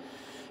whatever,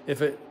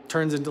 if it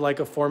turns into like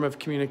a form of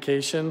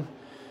communication,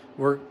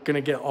 we're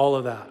gonna get all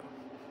of that.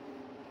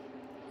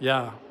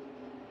 Yeah.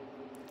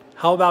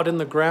 How about in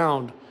the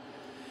ground?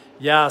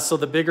 Yeah, so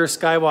the bigger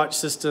Skywatch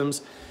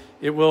systems,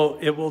 it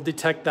will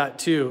detect that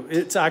too.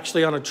 It's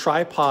actually on a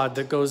tripod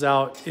that goes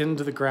out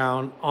into the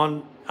ground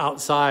on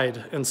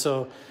outside. And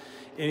so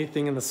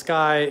anything in the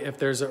sky, if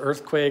there's an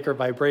earthquake or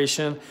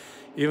vibration,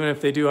 even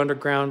if they do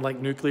underground like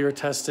nuclear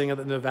testing at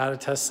the Nevada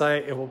test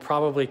site, it will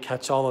probably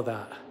catch all of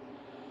that.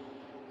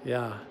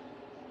 Yeah.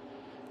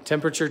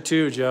 Temperature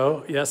too,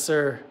 Joe. Yes,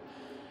 sir.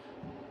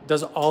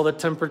 Does all the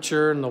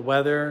temperature and the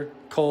weather,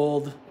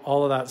 cold,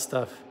 all of that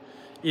stuff.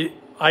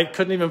 I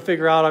couldn't even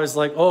figure out. I was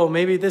like, oh,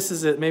 maybe this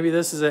is it. Maybe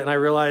this is it. And I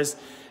realized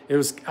it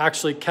was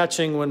actually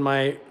catching when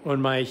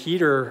my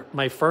heater,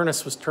 my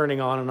furnace was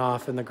turning on and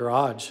off in the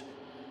garage.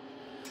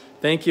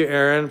 Thank you,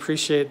 Aaron.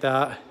 Appreciate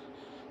that.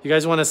 You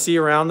guys want to see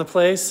around the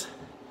place?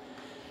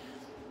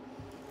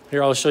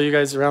 Here, I'll show you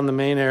guys around the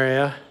main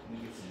area.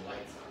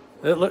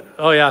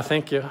 Oh yeah,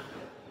 thank you.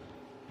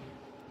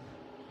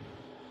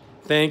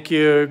 Thank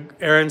you.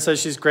 Erin says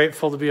she's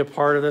grateful to be a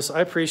part of this. I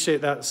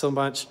appreciate that so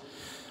much.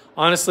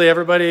 Honestly,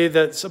 everybody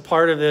that's a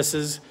part of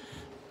this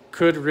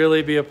could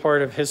really be a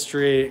part of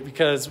history,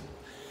 because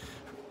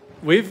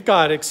we've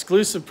got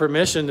exclusive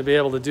permission to be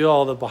able to do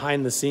all the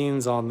behind the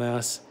scenes on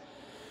this.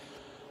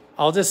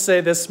 I'll just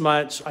say this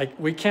much.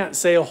 We can't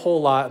say a whole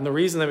lot, and the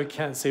reason that we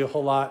can't say a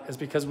whole lot is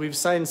because we've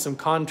signed some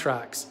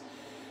contracts.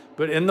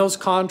 But in those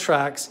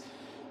contracts,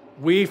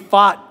 we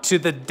fought to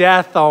the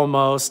death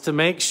almost to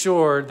make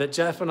sure that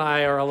Jeff and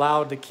I are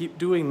allowed to keep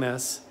doing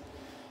this.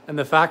 And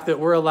the fact that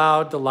we're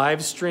allowed to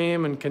live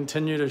stream and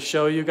continue to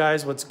show you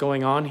guys what's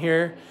going on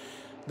here,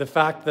 the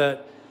fact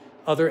that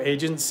other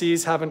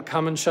agencies haven't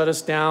come and shut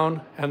us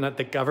down, and that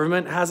the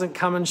government hasn't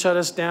come and shut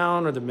us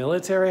down, or the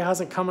military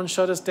hasn't come and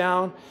shut us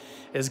down,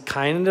 is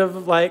kind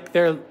of like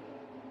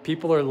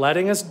people are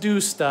letting us do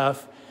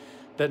stuff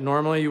that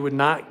normally you would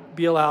not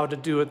be allowed to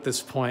do at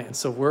this point. And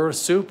so we're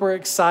super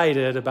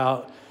excited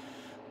about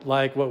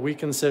like what we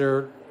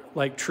consider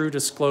like true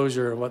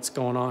disclosure of what's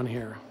going on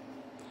here.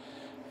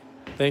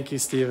 Thank you,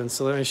 Steven.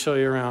 So let me show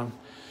you around.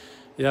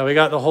 Yeah, we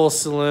got the whole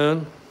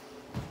saloon.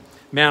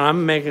 Man,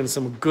 I'm making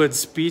some good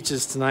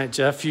speeches tonight,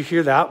 Jeff. You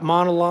hear that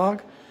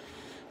monologue?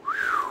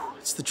 Whew,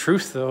 it's the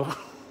truth, though.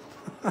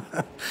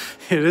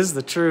 It is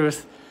the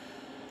truth.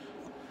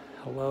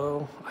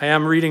 Hello. I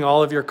am reading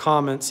all of your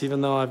comments,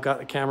 even though I've got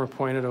the camera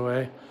pointed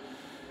away.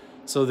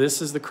 So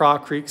this is the Craw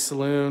Creek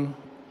Saloon.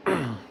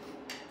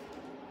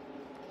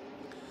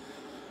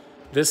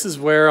 This is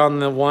where on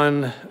the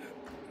one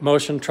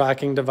motion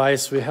tracking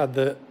device, we had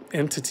the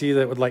entity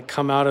that would like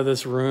come out of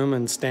this room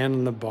and stand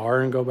in the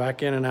bar and go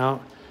back in and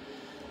out.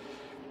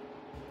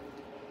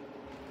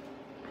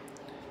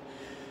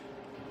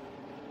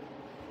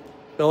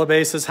 Billa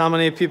Bay says, how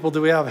many people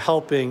do we have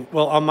helping?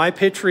 Well, on my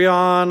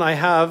Patreon, I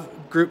have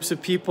groups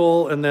of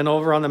people, and then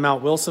over on the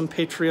Mount Wilson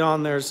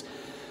Patreon,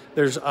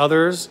 there's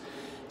others.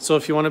 So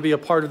if you want to be a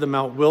part of the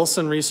Mount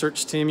Wilson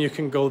research team, you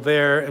can go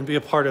there and be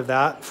a part of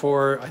that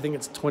for, I think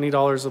it's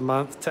 $20 a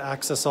month to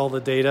access all the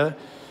data.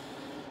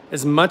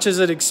 As much as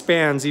it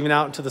expands, even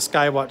out into the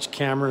Skywatch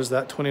cameras,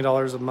 that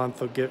 $20 a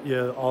month will get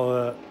you all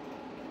the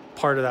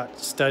part of that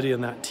study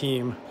and that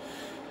team.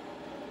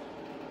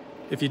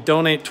 If you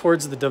donate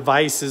towards the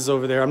devices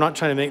over there, I'm not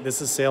trying to make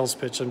this a sales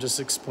pitch, I'm just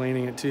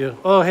explaining it to you.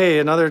 Oh, hey,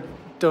 another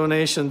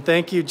donation.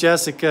 Thank you,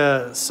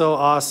 Jessica. So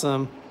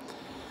awesome.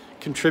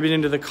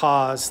 Contributing to the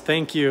cause.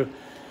 Thank you.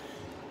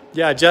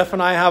 Yeah, Jeff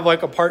and I have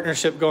like a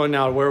partnership going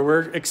now where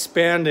we're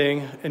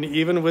expanding, and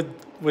even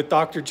with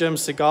Dr. Jim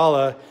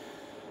Segala,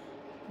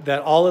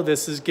 that all of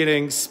this is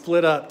getting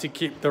split up to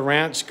keep the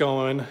ranch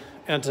going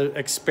and to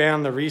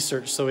expand the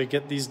research so we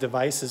get these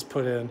devices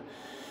put in.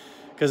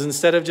 Because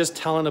instead of just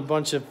telling a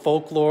bunch of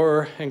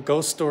folklore and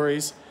ghost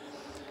stories,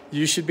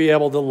 you should be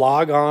able to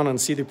log on and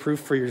see the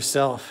proof for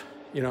yourself,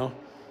 you know?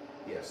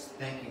 Yes,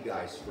 thank you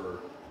guys for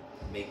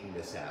making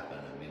this happen.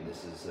 I mean,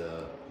 this is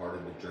part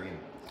of the dream.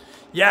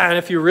 Yeah, and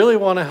if you really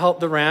want to help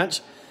the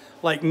ranch,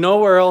 like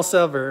nowhere else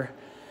ever,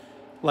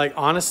 like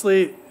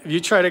honestly, if you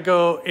try to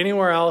go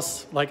anywhere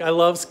else, like I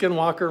love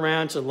Skinwalker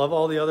Ranch, I love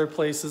all the other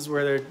places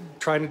where they're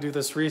trying to do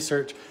this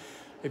research.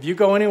 If you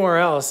go anywhere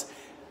else,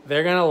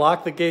 they're gonna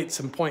lock the gates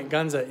and point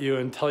guns at you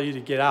and tell you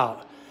to get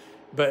out.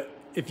 But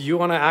if you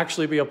wanna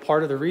actually be a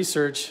part of the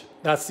research,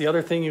 that's the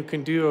other thing you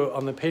can do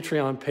on the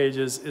Patreon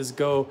pages is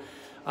go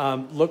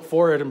look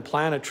for it and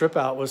plan a trip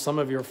out with some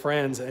of your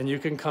friends, and you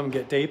can come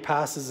get day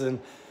passes and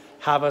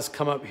have us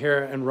come up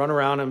here and run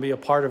around and be a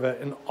part of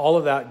it. And all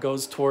of that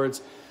goes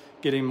towards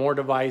getting more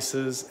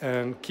devices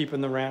and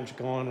keeping the ranch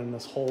going in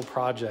this whole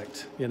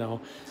project, you know.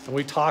 And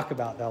we talk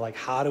about that, like,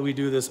 how do we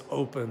do this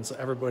open so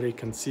everybody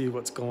can see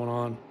what's going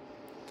on?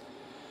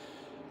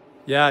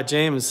 Yeah,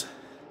 James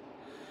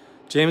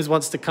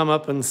wants to come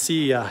up and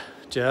see ya,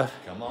 Jeff.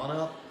 Come on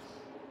up.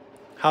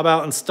 How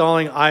about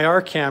installing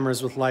IR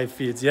cameras with live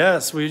feeds?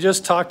 Yes, we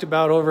just talked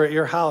about over at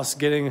your house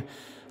getting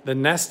the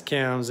Nest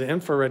cams, the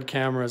infrared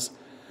cameras.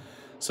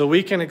 So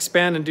we can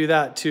expand and do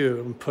that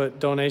too, and put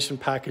donation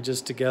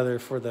packages together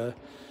for the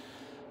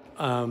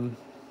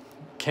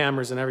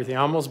cameras and everything.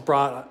 I almost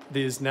brought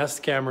these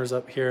Nest cameras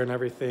up here and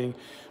everything.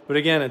 But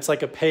again, it's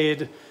like a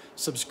paid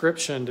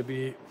subscription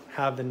to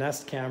have the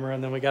Nest camera,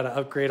 and then we got to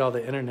upgrade all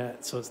the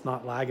internet so it's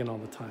not lagging all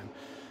the time.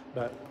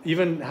 But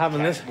even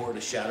having Catch more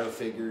the shadow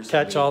figures.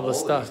 catch all the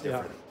stuff,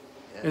 yeah.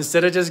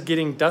 Instead of just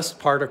getting dust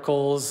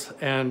particles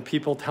and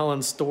people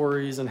telling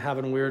stories and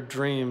having weird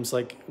dreams,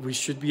 like, we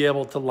should be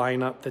able to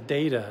line up the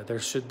data. There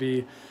should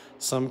be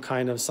some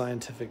kind of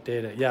scientific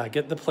data. Yeah,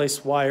 get the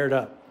place wired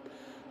up.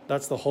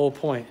 That's the whole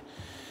point.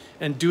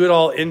 And do it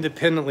all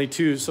independently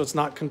too, so it's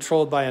not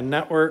controlled by a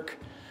network,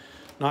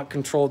 not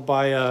controlled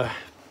by a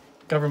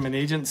government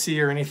agency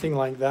or anything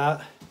like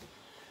that.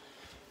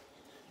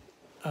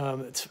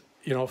 It's,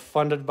 you know,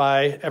 funded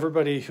by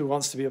everybody who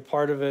wants to be a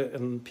part of it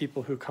and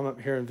people who come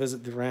up here and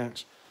visit the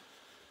ranch.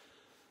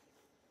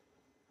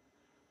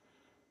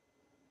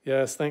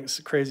 Yes, thanks,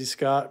 Crazy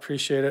Scott.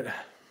 Appreciate it.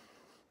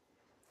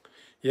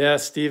 Yeah,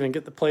 Steven,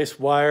 get the place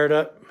wired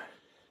up.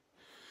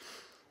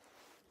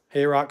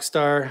 Hey,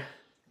 Rockstar.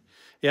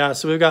 Yeah,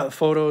 so we've got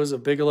photos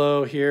of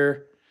Bigelow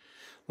here.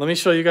 Let me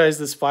show you guys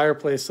this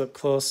fireplace up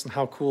close and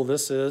how cool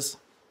this is.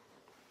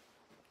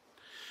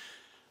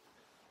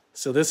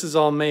 So this is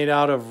all made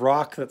out of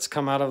rock that's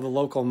come out of the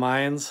local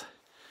mines.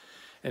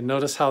 And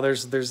notice how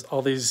there's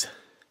all these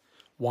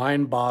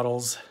wine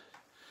bottles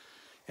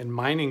and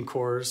mining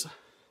cores.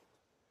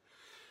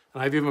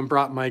 And I've even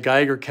brought my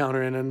Geiger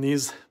counter in, and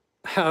these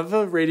have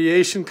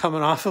radiation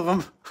coming off of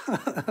them.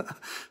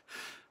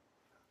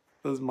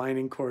 Those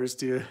mining cores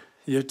do.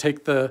 You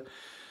take the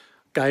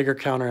Geiger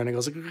counter and it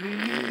goes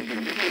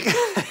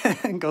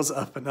and goes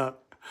up and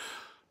up.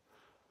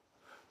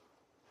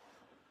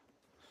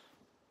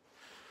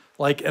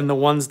 Like, and the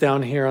ones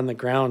down here on the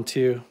ground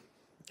too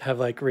have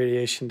like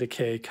radiation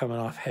decay coming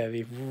off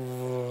heavy.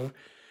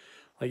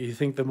 Like, you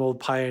think the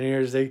old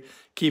pioneers, they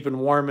keeping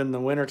warm in the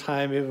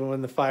wintertime even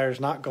when the fire's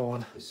not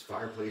going. This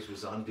fireplace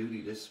was on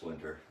duty this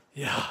winter.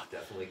 Yeah.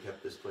 Definitely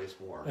kept this place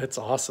warm. It's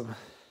awesome.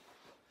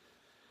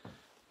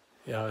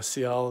 Yeah, I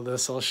see all of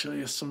this. I'll show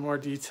you some more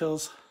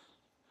details.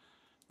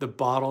 The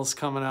bottles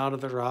coming out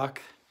of the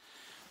rock.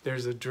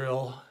 There's a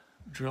drill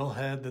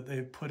head that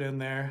they put in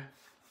there.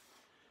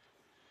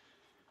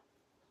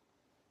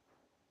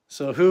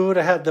 So who would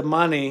have had the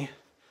money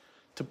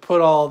to put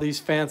all these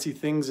fancy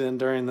things in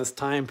during this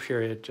time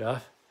period,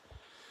 Jeff?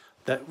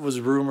 That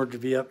was rumored to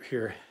be up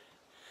here.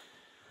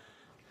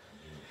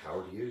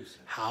 Howard Hughes.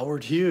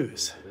 Howard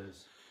Hughes. It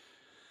is.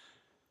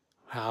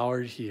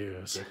 Howard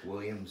Hughes. Dick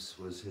Williams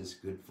was his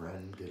good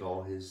friend, did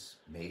all his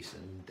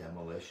mason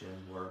demolition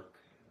work.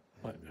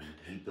 And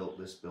he built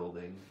this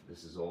building.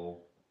 This is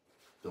all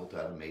built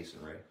out of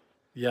masonry.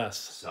 Yes.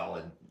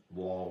 Solid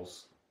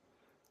walls,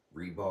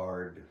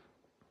 rebarred,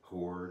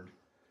 cord.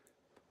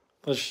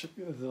 Let's show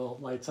the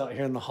lights out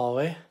here in the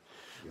hallway.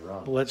 You're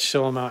on. Let's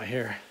show them out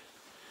here.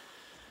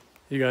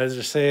 You guys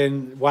are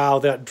saying, wow,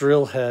 that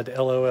drill head,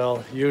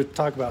 LOL. You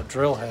talk about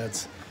drill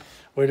heads.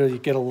 Wait till you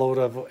get a load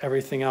of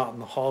everything out in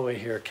the hallway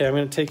here. Okay, I'm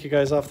going to take you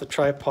guys off the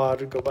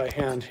tripod and go by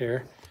hand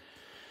here.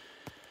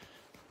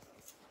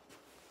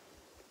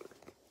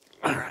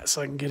 All right,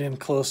 so I can get in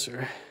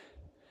closer.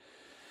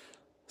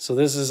 So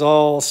this is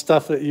all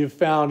stuff that you've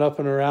found up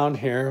and around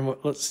here.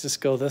 Let's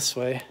just go this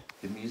way.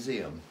 The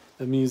museum.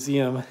 The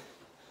museum.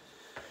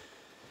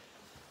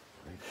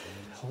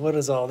 What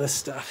is all this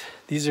stuff?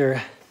 These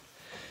are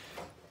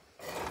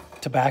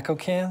tobacco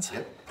cans?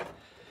 Yep.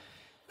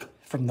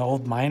 From the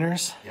old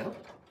miners? Yep.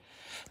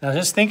 Now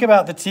just think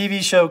about the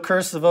TV show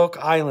Curse of Oak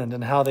Island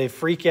and how they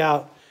freak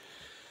out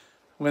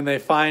when they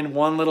find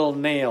one little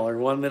nail or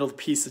one little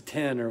piece of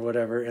tin or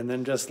whatever, and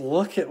then just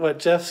look at what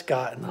Jeff's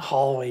got in the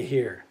hallway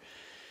here.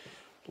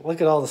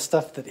 Look at all the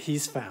stuff that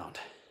he's found.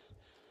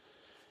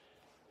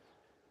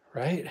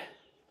 Right?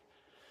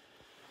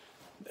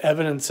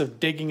 Evidence of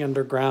digging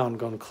underground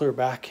going clear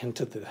back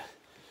into the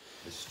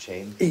This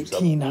chain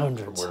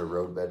 1800s. from where the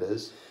roadbed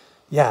is.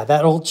 Yeah,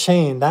 that old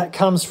chain, that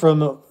comes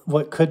from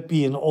what could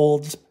be an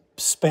old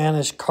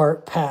Spanish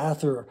cart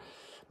path or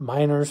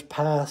miner's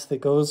path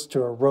that goes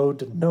to a road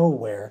to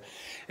nowhere.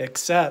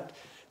 Except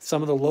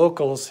some of the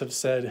locals have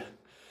said,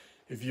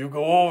 if you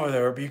go over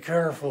there, be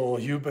careful.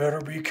 You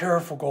better be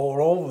careful going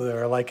over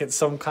there. Like it's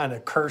some kind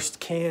of cursed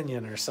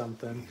canyon or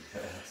something.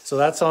 So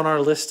that's on our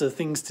list of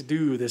things to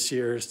do this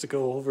year, is to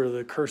go over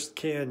the cursed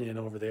canyon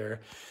over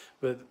there.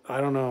 But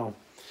I don't know.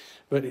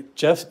 But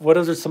Jeff, what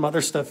are some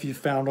other stuff you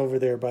found over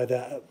there by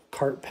that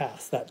cart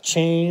path? That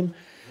chain,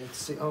 Let's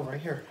see. Oh, right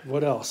here.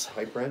 What else?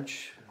 Pipe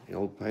wrench. The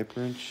old pipe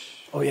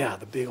wrench. Oh yeah,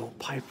 the big old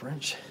pipe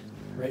wrench.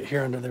 Right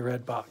here under the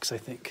red box, I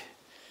think.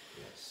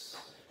 Yes.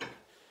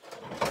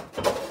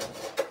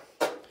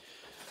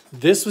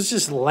 This was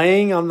just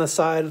laying on the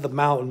side of the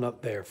mountain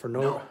up there for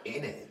No,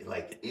 in it.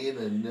 Like in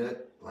a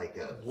nut. Like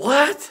a...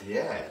 What?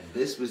 Yeah.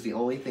 This was the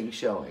only thing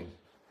showing.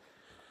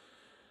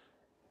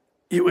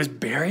 It was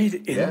buried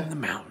in Yeah. the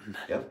mountain.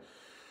 Yep.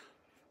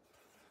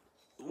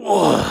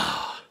 Whoa.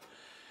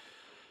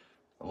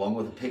 Along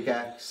with a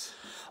pickaxe.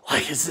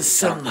 Like, is this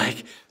some,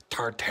 like,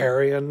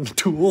 Tartarian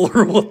tool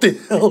or what the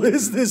hell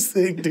is this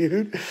thing,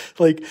 dude?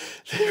 Like,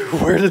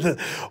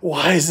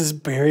 why is this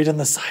buried in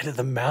the side of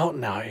the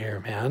mountain out here,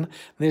 man? And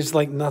there's,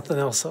 like, nothing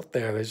else up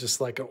there. There's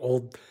just, like, an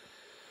old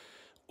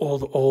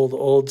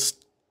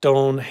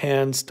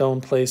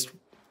stone placed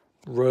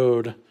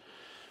road.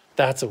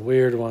 That's a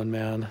weird one,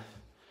 man.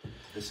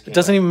 It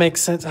doesn't even make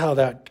sense how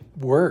that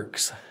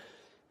works.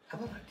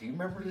 Do you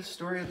remember the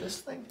story of this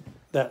thing?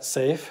 That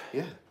safe?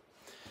 Yeah.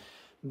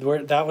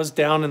 Where that was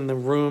down in the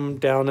room,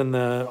 down in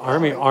the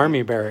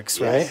army barracks,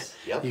 Yes. right?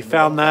 Yep, You in the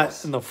found that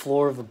bunkhouse. in the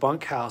floor of the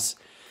bunkhouse.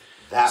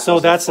 So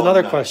That's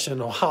another question.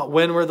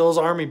 When were those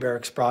army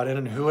barracks brought in,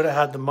 and who would have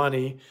had the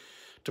money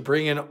to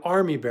bring in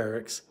army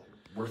barracks?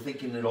 We're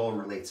thinking it all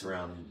relates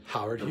around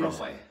Howard the Hughes.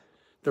 runway.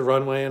 The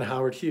runway and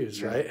Howard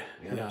Hughes, right?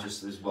 Yeah.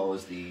 Just as well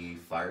as the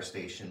fire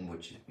station,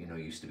 which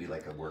used to be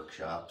like a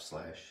workshop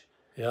slash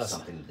Yes.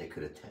 something that they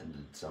could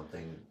attend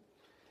something.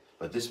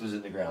 But this was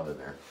in the ground in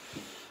there.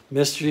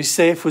 Mystery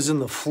safe was in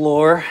the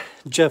floor.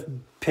 Jeff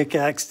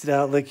pickaxed it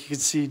out like you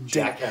could see.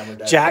 Jackhammered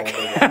that.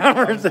 Jackhammered.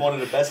 That was one of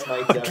the best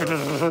nights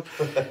ever.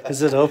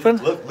 Is it open?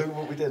 Look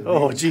what we did.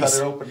 Oh, We jeez. cut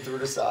it open through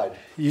the side.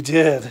 You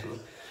did.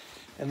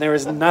 And there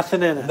was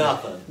nothing in it.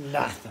 Nothing.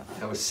 Nothing.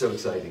 That was so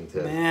exciting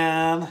too.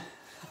 Man.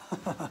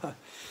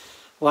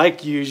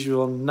 Like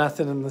usual,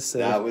 nothing in the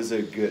safe. That was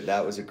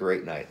a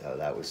great night though.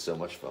 That was so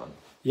much fun.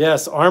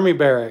 Yes, army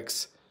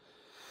barracks.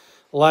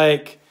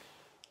 Like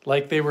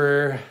they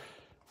were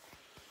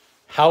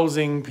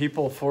housing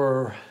people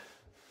for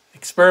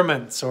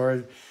experiments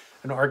or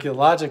an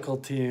archaeological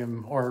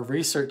team or a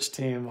research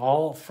team,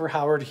 all for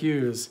Howard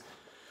Hughes.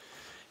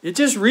 It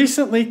just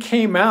recently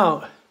came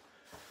out.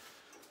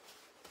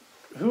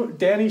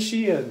 Danny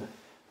Sheehan.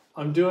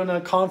 I'm doing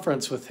a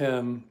conference with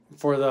him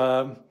for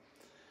the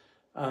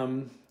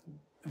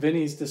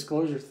Vinny's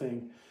disclosure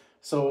thing.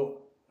 So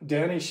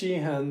Danny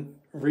Sheehan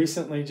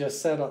recently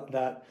just said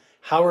that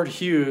Howard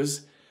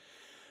Hughes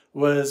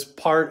was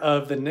part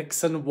of the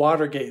Nixon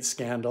Watergate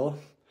scandal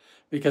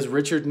because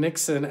Richard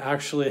Nixon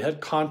actually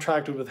had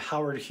contracted with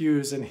Howard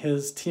Hughes and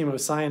his team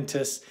of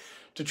scientists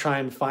to try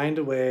and find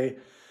a way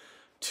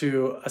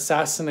to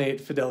assassinate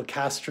Fidel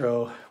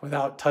Castro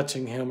without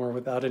touching him or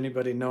without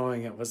anybody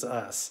knowing it was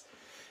us.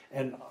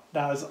 And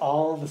that was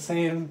all the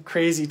same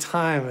crazy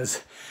time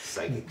as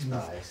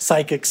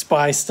psychic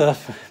spy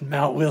stuff at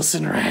Mount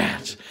Wilson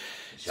Ranch.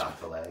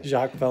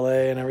 Jacques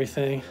Vallée and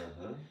everything.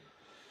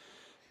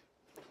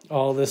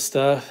 All this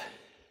stuff.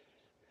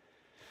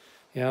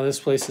 Yeah, this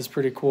place is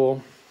pretty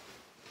cool.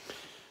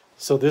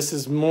 So this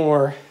is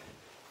more.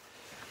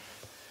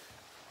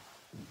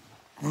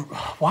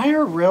 Why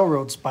are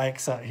railroad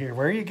spikes out here?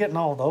 Where are you getting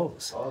all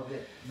those? Oh,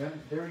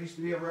 there used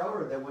to be a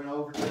railroad that went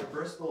over to the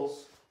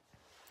Bristols,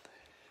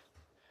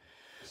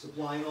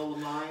 supplying all the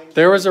mines.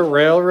 There was a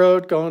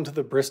railroad going to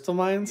the Bristol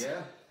mines?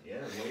 Yeah,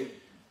 way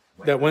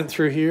that went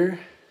through here?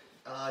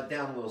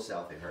 Down a little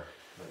south of here.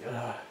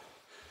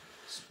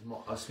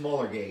 A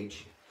smaller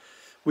gauge.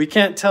 We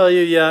can't tell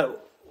you yet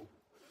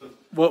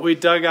what we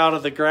dug out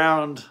of the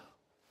ground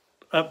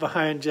up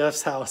behind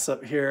Jeff's house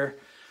up here.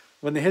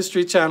 When the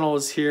History Channel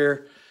was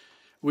here,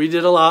 we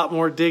did a lot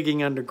more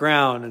digging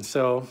underground. And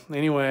so,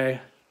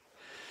 anyway,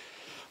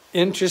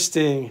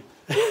 interesting.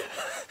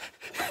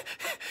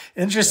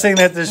 Interesting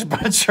that there's a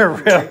bunch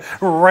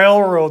of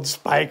railroad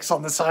spikes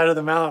on the side of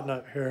the mountain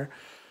up here.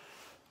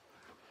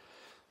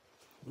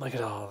 Look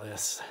at all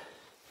this.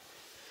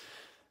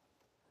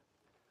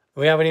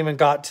 We haven't even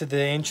got to the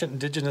ancient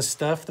indigenous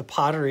stuff, the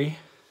pottery.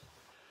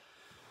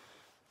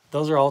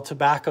 Those are all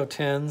tobacco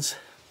tins.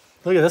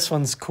 Look at this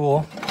one's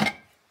cool.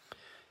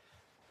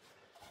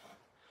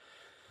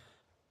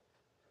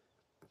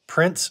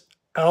 Prince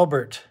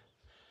Albert.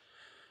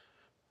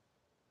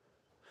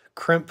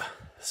 Crimp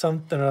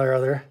something or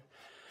other.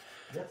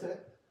 That's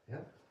it. Yeah.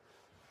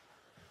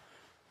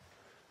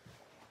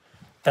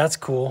 That's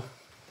cool.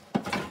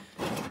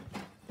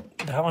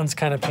 That one's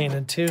kind of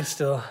painted too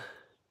still.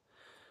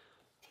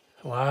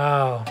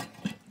 Wow.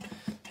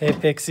 Hey,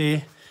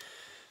 Pixie.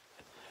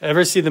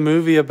 Ever see the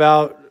movie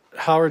about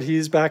Howard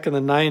Hughes back in the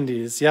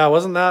 90s? Yeah,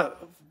 wasn't that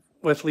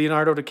with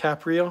Leonardo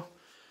DiCaprio?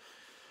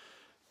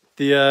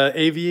 The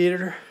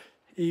aviator?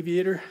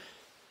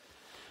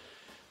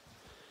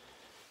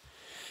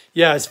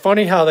 Yeah, it's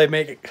funny how they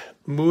make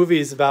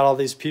movies about all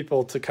these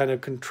people to kind of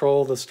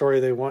control the story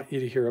they want you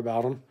to hear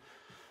about them,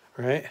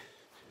 right?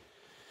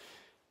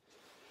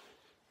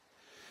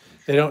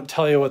 They don't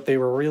tell you what they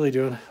were really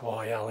doing.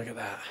 Oh, yeah, look at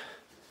that.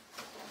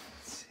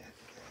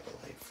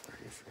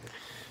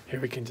 Here,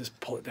 we can just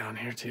pull it down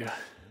here too.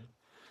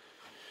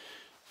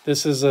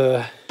 This is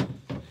a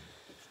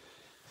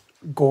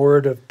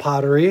gourd of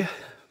pottery.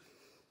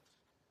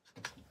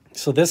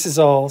 So this is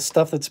all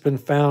stuff that's been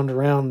found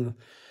around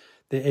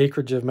the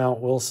acreage of Mount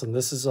Wilson.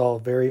 This is all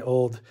very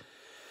old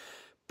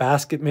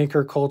basket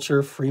maker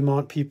culture,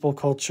 Fremont people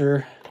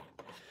culture,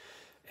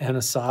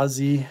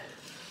 Anasazi.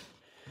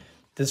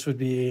 This would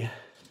be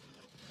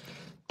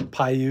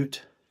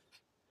Paiute.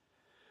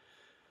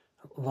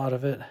 A lot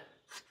of it.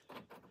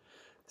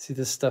 See,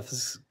 this stuff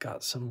has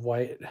got some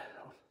white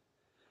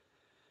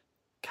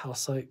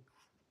calcite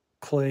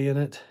clay in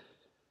it.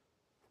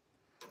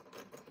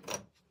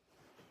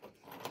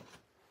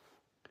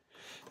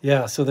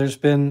 Yeah, so there's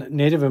been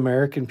Native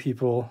American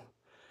people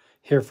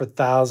here for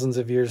thousands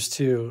of years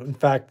too. In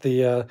fact,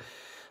 the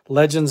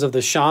legends of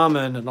the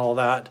shaman and all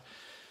that,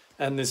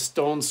 and the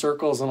stone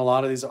circles and a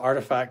lot of these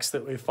artifacts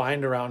that we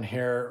find around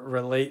here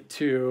relate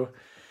to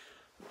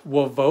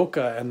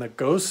Wovoka and the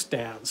ghost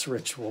dance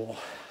ritual.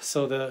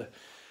 So the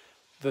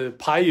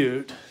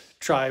Paiute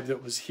tribe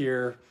that was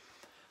here,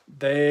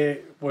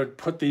 they would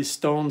put these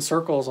stone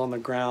circles on the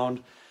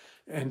ground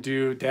and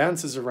do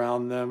dances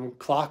around them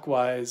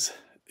clockwise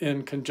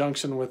in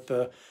conjunction with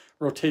the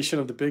rotation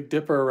of the Big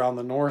Dipper around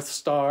the North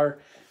Star.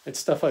 It's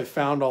stuff I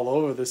found all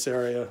over this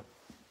area,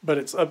 but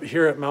it's up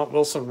here at Mount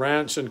Wilson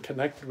Ranch and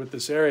connected with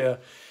this area.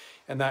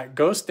 And that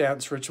ghost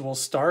dance ritual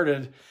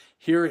started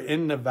here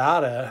in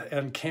Nevada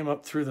and came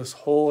up through this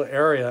whole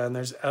area. And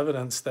there's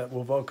evidence that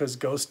Wovoka's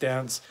ghost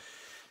dance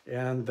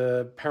and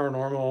the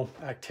paranormal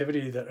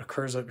activity that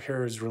occurs up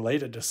here is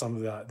related to some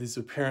of that. These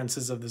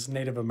appearances of this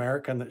Native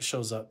American that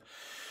shows up.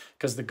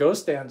 Because the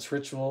ghost dance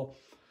ritual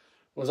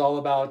was all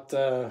about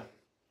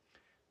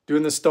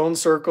doing the stone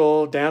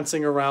circle,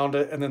 dancing around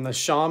it, and then the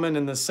shaman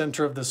in the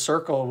center of the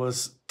circle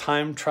was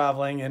time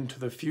traveling into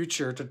the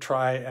future to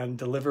try and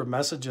deliver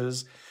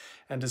messages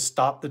and to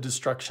stop the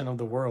destruction of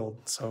the world.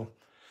 So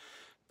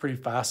pretty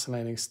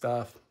fascinating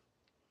stuff.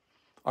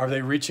 Are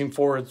they reaching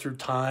forward through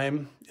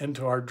time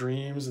into our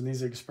dreams and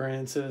these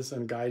experiences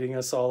and guiding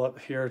us all up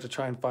here to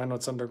try and find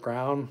what's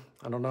underground?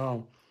 I don't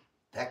know.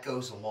 That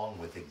goes along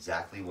with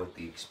exactly what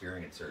the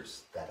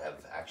experiencers that have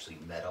actually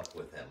met up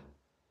with him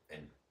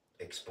and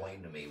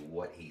explained to me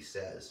what he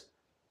says.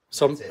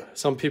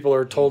 Some people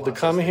are told to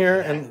come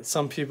here and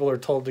some people are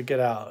told to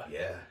get out.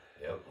 Yeah.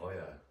 Yep. Oh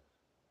yeah.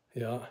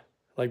 Yeah.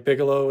 Like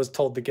Bigelow was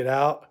told to get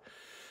out,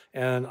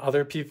 and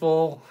other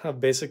people have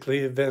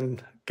basically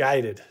been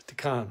guided to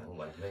come. Oh,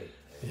 like me.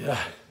 Yeah.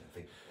 I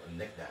think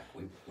knick-knack.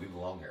 We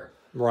belong here.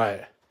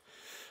 Right.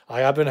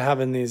 I've been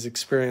having these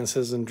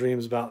experiences and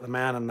dreams about the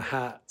man in the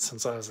hat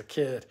since I was a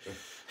kid,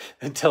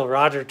 until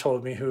Roger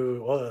told me who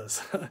it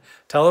was.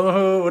 Tell him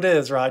who it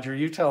is, Roger.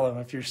 You tell him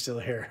if you're still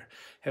here.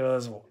 It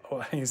was,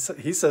 he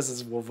says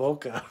it's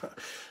Wovoka,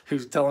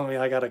 who's telling me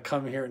I got to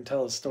come here and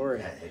tell a story.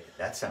 Yeah,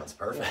 that sounds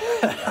perfect.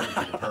 That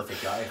would be the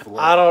perfect guy for it.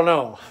 I don't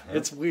know.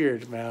 It's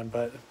weird, man.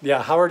 But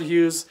yeah, Howard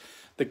Hughes,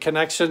 the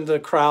connection to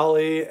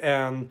Crowley,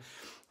 and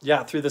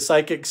yeah, through the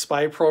psychic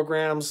spy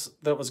programs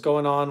that was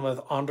going on with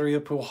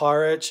Andrea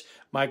Puharich,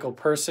 Michael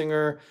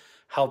Persinger,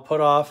 Hal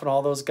Puthoff, and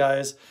all those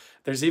guys.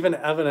 There's even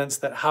evidence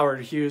that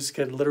Howard Hughes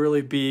could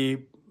literally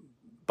be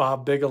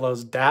Bob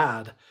Bigelow's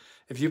dad.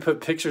 If you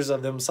put pictures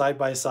of them side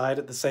by side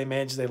at the same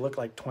age, they look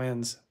like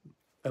twins.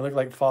 They look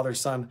like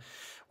father-son.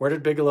 Where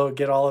did Bigelow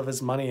get all of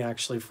his money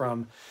actually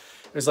from?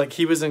 It was like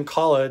he was in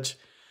college,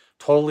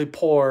 totally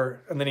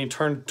poor, and then he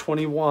turned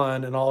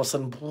 21, and all of a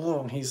sudden,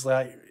 boom, he's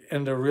like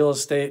into real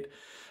estate,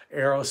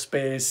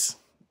 aerospace,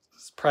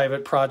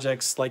 private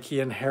projects, like he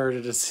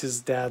inherited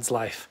his dad's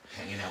life.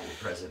 Hanging out with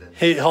presidents.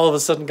 He all of a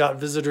sudden got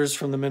visitors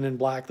from the Men in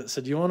Black that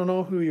said, "You want to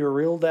know who your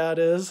real dad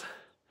is?"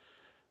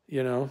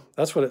 You know,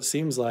 that's what it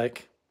seems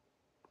like.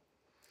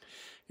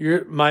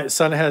 My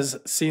son has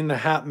seen the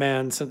Hat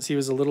Man since he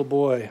was a little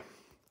boy.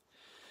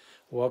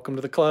 Welcome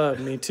to the club.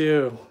 Me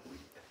too.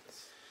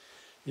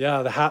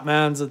 Yeah, the Hat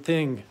Man's a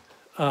thing.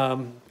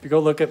 If you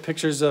go look at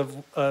pictures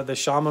of the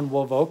shaman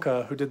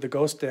Wovoka who did the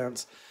ghost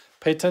dance,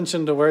 pay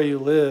attention to where you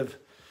live.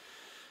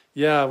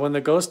 Yeah, when the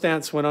ghost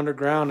dance went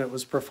underground, it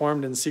was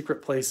performed in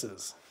secret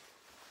places.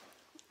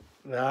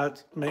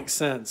 That makes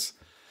sense.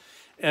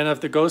 And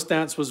if the ghost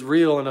dance was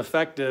real and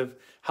effective,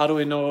 how do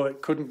we know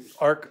it couldn't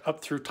arc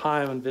up through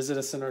time and visit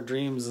us in our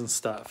dreams and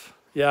stuff?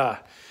 Yeah.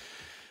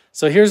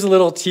 So here's a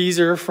little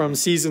teaser from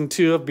season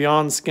 2 of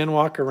Beyond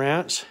Skinwalker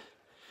Ranch.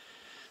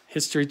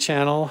 History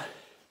Channel.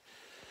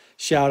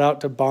 Shout out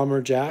to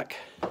Bomber Jack.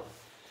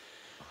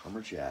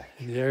 Bomber Jack.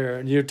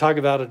 There, you talk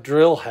about a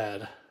drill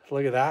head.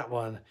 Look at that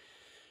one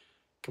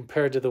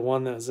compared to the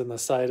one that was in the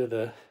side of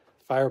the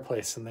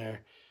fireplace in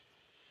there.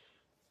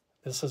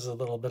 This is a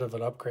little bit of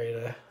an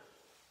upgrade.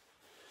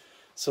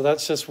 So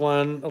that's just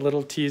a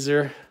little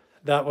teaser.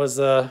 That was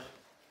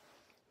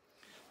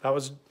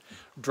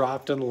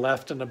dropped and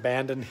left and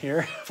abandoned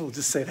here. We'll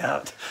just say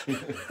that.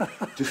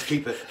 Just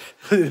keep it.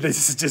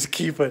 Just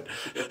keep it.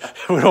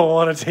 We don't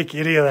want to take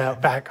any of that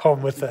back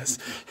home with us.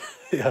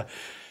 Yeah.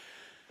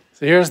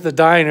 So here's the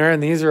diner,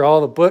 and these are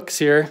all the books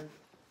here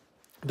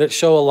that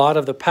show a lot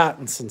of the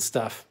patents and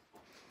stuff.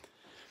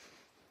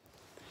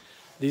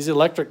 These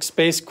electric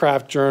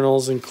spacecraft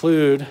journals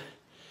include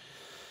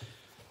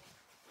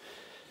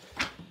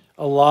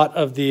a lot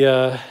of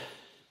the,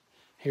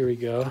 here we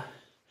go.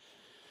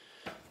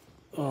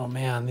 Oh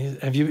man,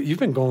 you've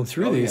been going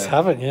through these,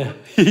 haven't you?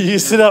 You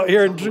sit out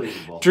here and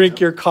drink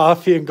your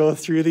coffee and go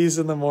through these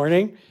in the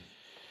morning.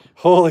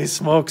 Holy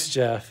smokes,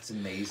 Jeff. It's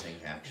amazing,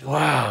 actually.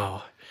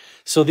 Wow.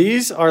 So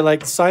these are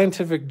like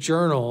scientific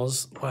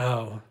journals.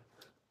 Wow.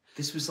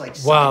 This was like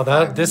wow,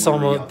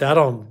 that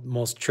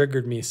almost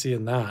triggered me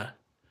seeing that.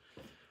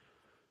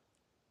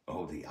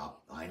 Oh,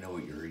 I know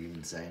what you're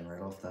even saying right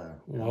off that.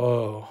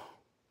 Whoa.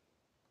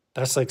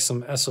 That's like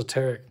some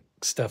esoteric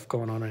stuff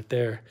going on right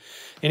there.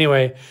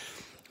 Anyway,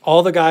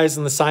 all the guys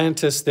and the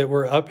scientists that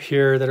were up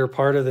here that are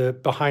part of the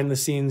behind the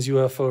scenes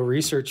UFO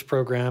research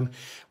program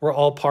were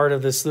all part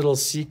of this little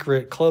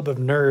secret club of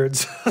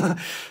nerds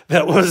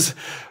that was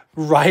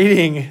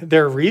writing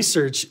their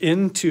research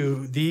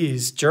into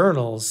these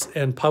journals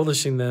and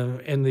publishing them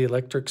in the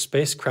Electric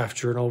Spacecraft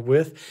Journal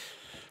with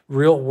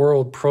real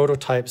world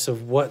prototypes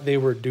of what they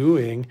were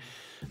doing,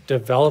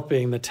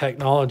 developing the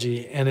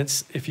technology. And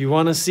it's, if you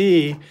want to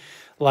see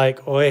like,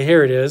 oh,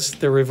 here it is,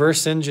 the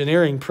reverse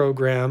engineering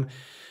program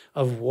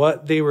of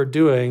what they were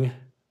doing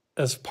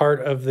as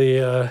part of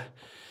the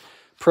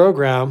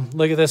program.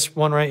 Look at this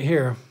one right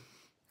here.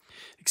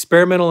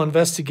 Experimental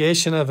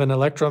investigation of an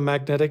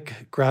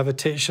electromagnetic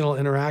gravitational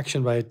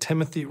interaction by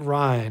Timothy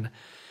Ryan,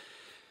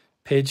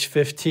 page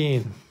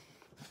 15.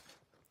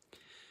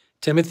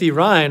 Timothy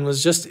Ryan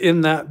was just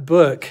in that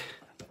book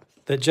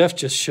that Jeff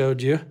just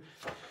showed you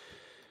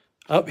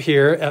up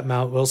here at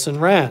Mount Wilson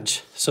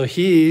Ranch. So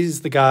he's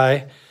the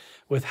guy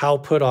with Hal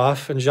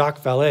Puthoff and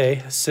Jacques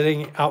Vallée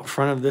sitting out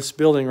front of this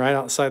building right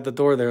outside the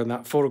door there in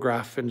that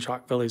photograph in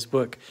Jacques Vallée's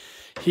book.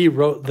 He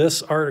wrote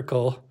this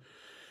article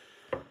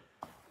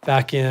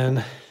back in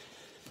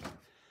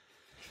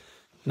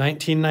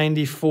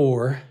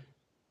 1994.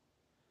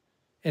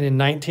 And in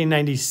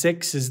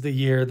 1996 is the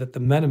year that the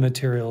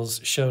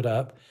metamaterials showed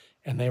up,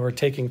 and they were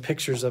taking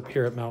pictures up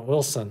here at Mount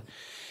Wilson.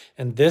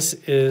 And this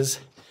is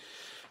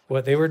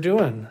what they were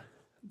doing.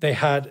 They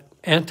had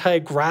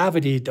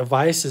anti-gravity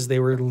devices. They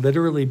were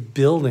literally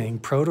building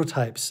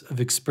prototypes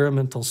of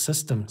experimental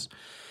systems.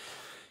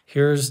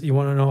 Here's, you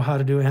want to know how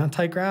to do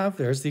anti-grav?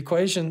 There's the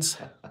equations.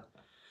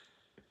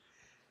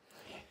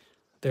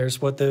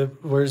 There's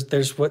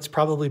what's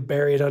probably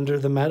buried under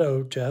the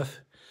meadow, Jeff,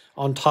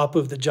 on top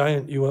of the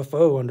giant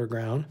UFO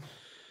underground.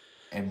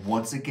 And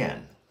once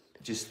again,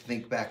 just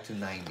think back to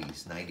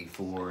 90s,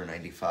 94,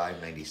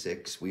 95,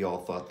 96. We all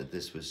thought that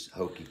this was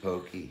hokey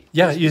pokey.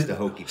 Yeah,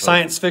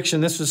 science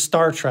fiction. This was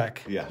Star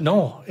Trek. Yeah.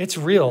 No, it's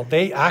real.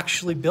 They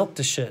actually built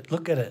the shit.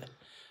 Look at it.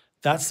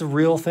 That's the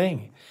real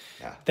thing.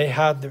 Yeah. They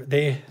had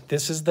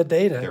this is the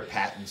data. Their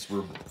patents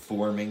were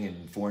forming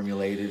and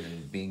formulated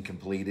and being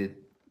completed.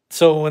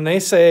 So when they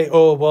say,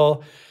 oh,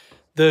 well,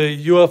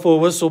 the UFO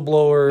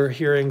whistleblower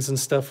hearings and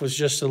stuff was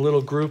just a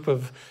little group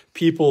of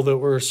people that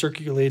were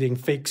circulating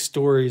fake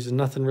stories and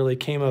nothing really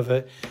came of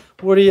it.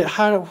 Look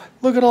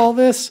at all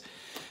this.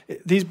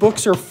 These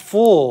books are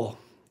full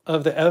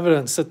of the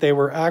evidence that they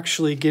were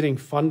actually getting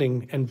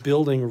funding and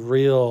building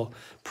real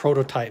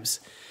prototypes.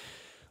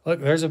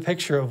 Look, there's a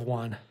picture of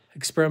one.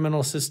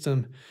 Experimental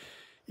system,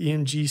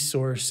 EMG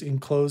source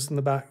enclosed in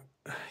the back.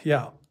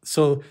 Yeah,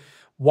 so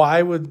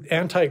why would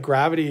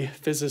anti-gravity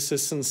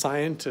physicists and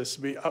scientists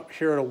be up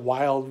here at a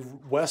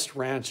Wild West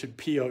ranch at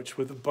Pioche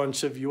with a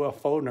bunch of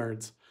UFO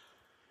nerds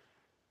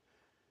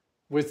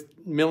with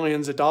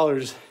millions of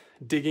dollars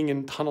digging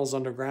in tunnels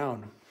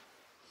underground?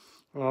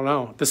 I don't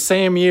know. The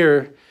same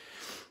year,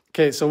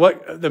 okay, so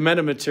what, the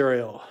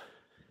metamaterial?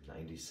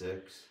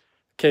 96.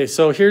 Okay,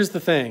 so here's the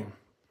thing.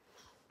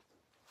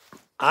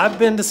 I've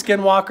been to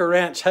Skinwalker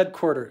Ranch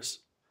headquarters.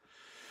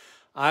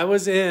 I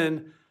was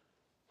in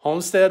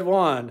Homestead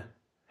 1,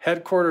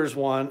 Headquarters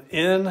 1,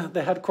 in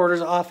the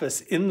headquarters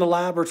office, in the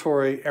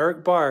laboratory,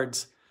 Eric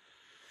Bard's.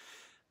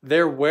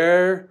 There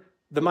where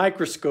the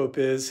microscope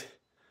is.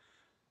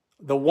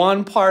 The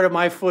one part of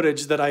my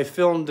footage that I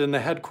filmed in the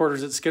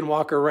headquarters at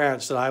Skinwalker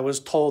Ranch that I was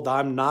told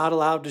I'm not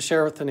allowed to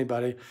share with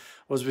anybody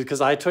was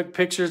because I took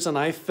pictures and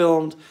I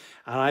filmed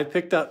and I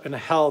picked up and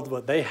held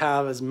what they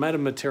have as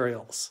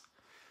metamaterials.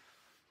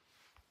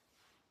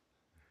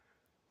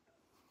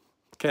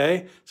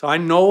 Okay, so I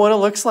know what it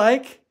looks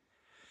like.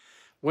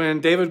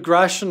 When David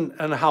Grush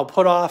and Hal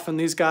Puthoff and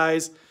these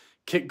guys,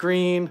 Kit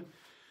Green,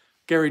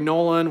 Gary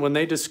Nolan, when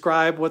they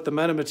describe what the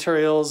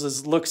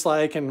metamaterials looks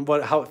like and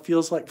how it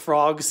feels like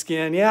frog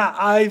skin, yeah,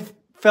 I've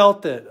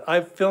felt it.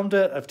 I've filmed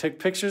it. I've taken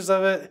pictures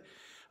of it.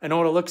 I know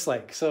what it looks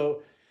like.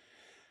 So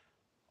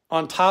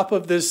on top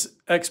of this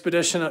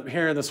expedition up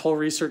here and this whole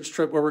research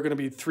trip where we're going to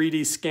be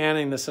 3D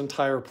scanning this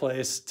entire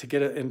place to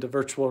get it into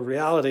virtual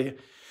reality,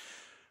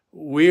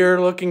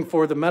 we're looking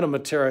for the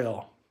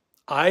metamaterial.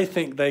 I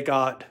think they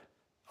got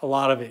a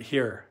lot of it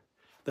here.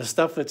 The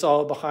stuff that's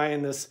all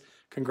behind this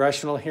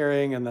congressional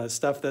hearing and the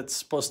stuff that's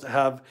supposed to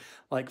have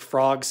like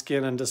frog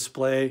skin and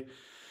display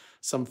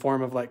some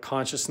form of like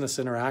consciousness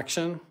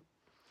interaction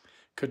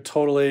could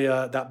totally,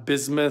 that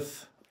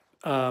bismuth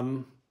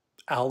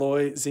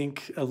alloy,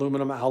 zinc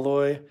aluminum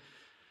alloy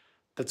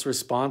that's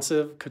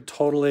responsive could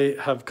totally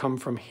have come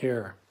from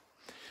here.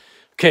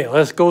 Okay,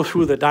 let's go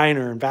through the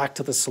diner and back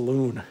to the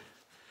saloon.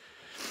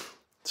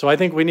 So I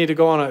think we need to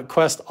go on a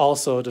quest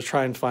also to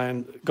try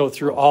and go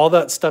through all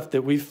that stuff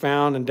that we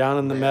found and down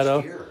in the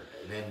meadow. Year,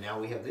 and then now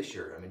we have this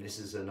year. I mean, this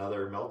is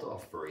another melt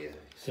off for you.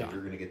 So Yeah.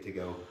 you're going to get to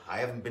go. I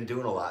haven't been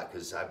doing a lot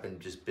because I've been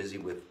just busy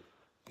with,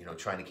 you know,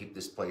 trying to keep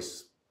this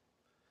place,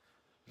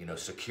 you know,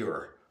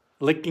 secure.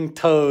 Licking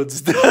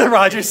toads.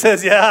 Roger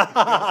says,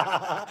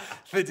 yeah.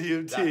 The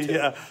DMT,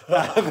 yeah.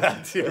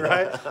 That's you,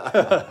 right?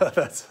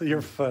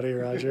 You're funny,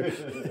 Roger.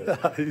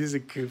 He's a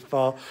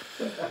goofball.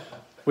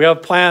 We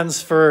have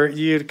plans for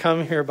you to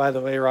come here, by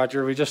the way,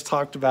 Roger. We just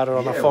talked about it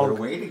on the phone.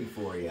 We're waiting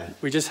for you.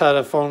 We just had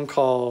a phone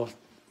call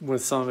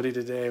with somebody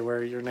today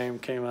where your name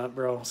came up,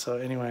 bro. So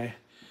anyway,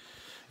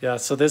 yeah,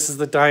 so this is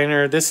the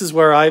diner. This is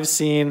where I've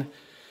seen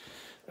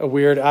a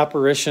weird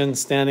apparition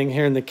standing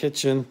here in the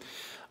kitchen.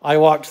 I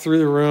walked through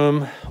the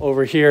room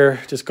over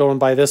here, just going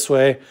by this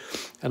way,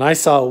 and I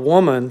saw a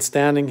woman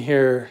standing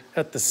here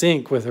at the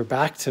sink with her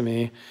back to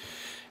me.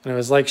 And it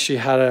was like she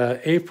had an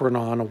apron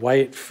on, a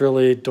white,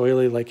 frilly,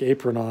 doily-like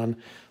apron on,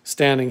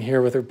 standing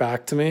here with her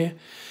back to me.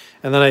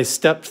 And then I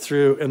stepped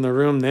through in the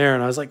room there,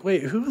 and I was like,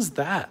 wait, who is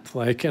that?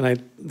 Like,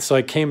 so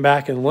I came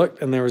back and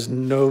looked, and there was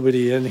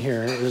nobody in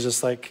here. It was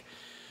just like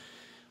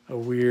a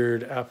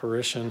weird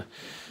apparition.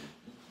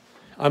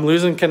 I'm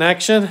losing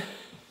connection.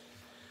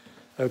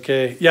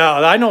 Okay, yeah,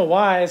 I know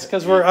why. It's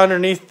because we're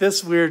underneath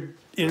this weird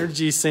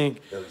energy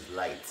sink. Those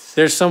lights.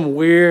 There's some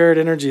weird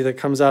energy that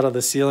comes out of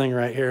the ceiling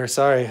right here.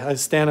 Sorry, I'm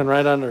standing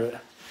right under it.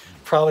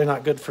 Probably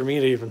not good for me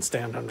to even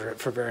stand under it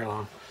for very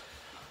long.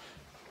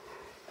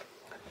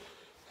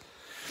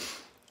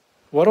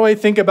 What do I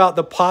think about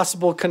the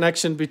possible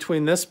connection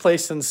between this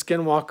place and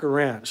Skinwalker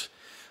Ranch?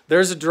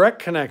 There's a direct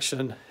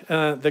connection.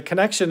 The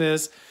connection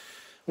is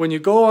when you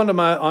go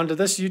onto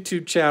this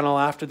YouTube channel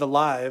after the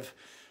live,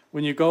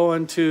 when you go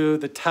into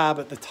the tab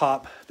at the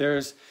top,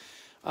 there's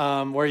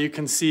where you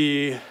can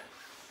see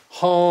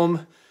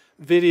home,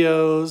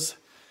 videos,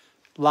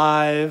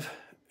 live,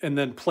 and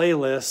then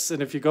playlists.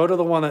 And if you go to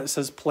the one that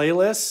says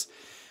playlists,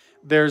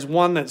 there's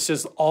one that's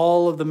just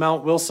all of the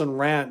Mount Wilson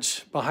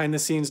Ranch behind the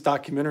scenes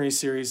documentary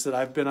series that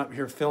I've been up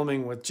here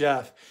filming with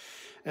Jeff.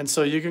 And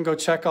so you can go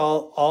check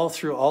all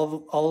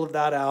of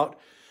that out.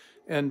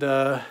 And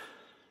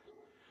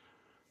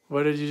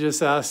what did you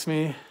just ask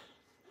me?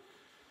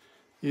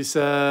 You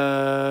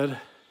said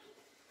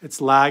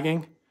it's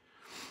lagging.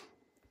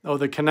 Oh,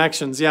 the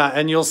connections, yeah.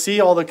 And you'll see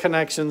all the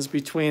connections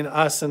between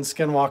us and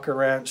Skinwalker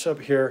Ranch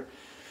up here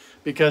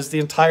because the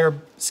entire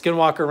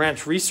Skinwalker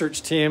Ranch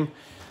research team,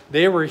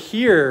 they were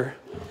here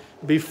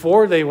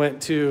before they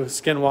went to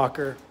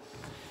Skinwalker.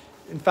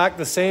 In fact,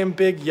 the same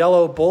big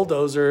yellow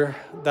bulldozer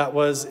that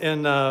was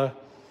in at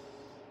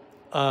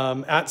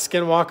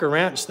Skinwalker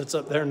Ranch that's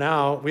up there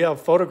now, we have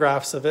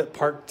photographs of it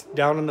parked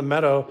down in the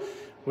meadow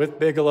with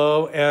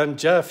Bigelow and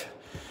Jeff.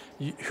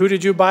 Who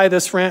did you buy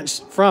this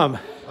ranch from?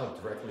 Oh,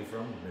 directly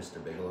from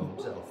Mr. Bigelow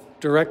himself.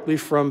 Directly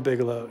from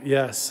Bigelow,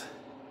 yes.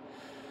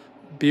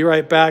 Be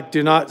right back.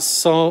 Do not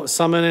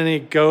summon any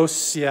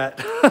ghosts yet.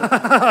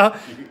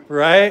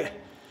 Right?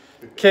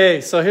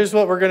 Okay, so here's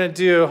what we're going to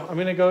do. I'm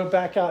going to go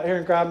back out here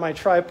and grab my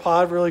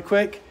tripod really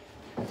quick.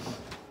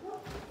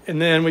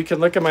 And then we can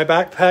look at my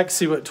backpack,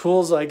 see what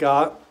tools I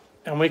got.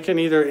 And we can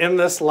either end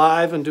this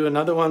live and do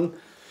another one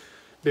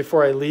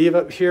before I leave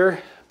up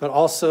here. But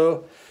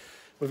also,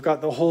 we've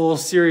got the whole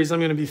series I'm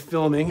going to be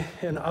filming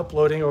and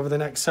uploading over the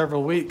next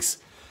several weeks.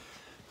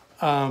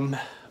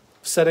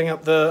 Setting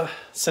up the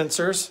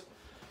sensors,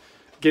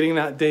 getting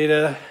that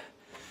data,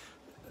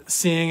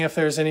 seeing if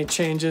there's any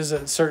changes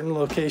at certain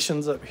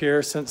locations up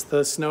here since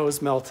the snow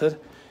has melted.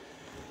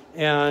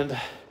 And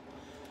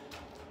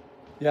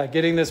yeah,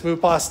 getting this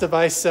MUPOS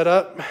device set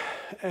up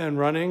and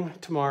running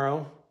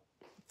tomorrow.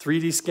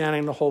 3D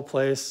scanning the whole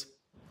place.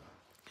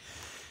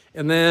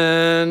 And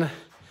then,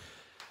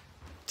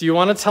 do you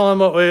want to tell them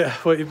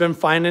what you've been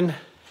finding?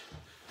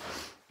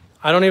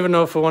 I don't even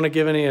know if I want to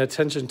give any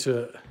attention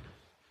to it.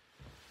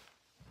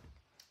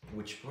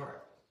 Which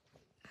part?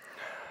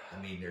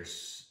 I mean,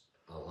 there's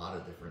a lot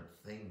of different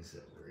things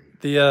that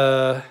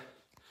we're...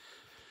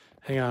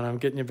 Hang on, I'm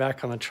getting you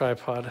back on the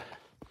tripod.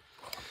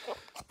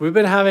 We've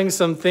been having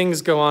some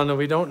things go on and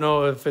we don't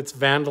know if it's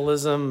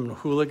vandalism,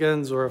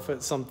 hooligans, or if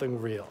it's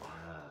something real.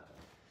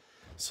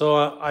 So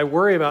I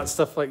worry about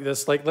stuff like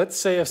this. Like, let's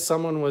say if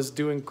someone was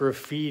doing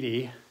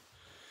graffiti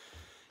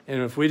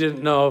and if we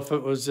didn't know if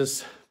it was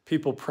just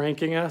people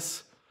pranking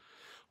us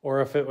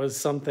or if it was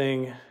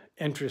something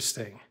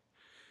interesting.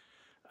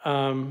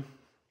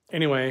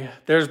 Anyway,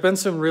 there's been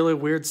some really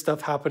weird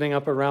stuff happening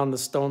up around the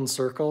stone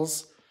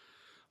circles,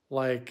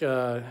 like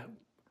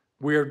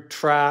weird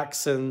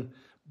tracks and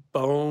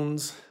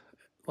bones,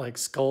 like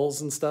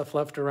skulls and stuff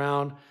left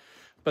around.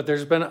 But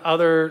there's been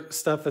other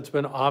stuff that's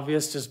been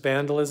obvious, just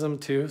vandalism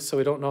too, so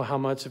we don't know how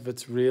much of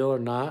it's real or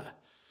not.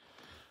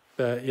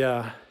 But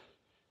yeah.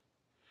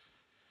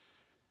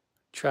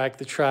 Track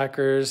the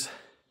trackers.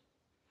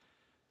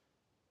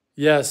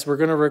 Yes, we're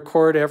going to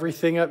record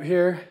everything up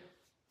here.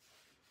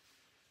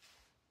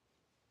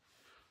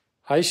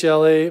 Hi,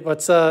 Shelly.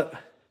 What's up?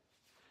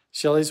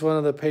 Shelly's one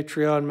of the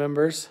Patreon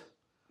members.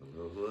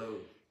 Hello, hello.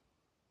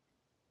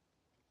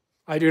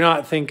 I do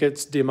not think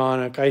it's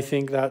demonic. I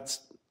think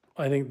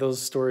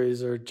those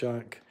stories are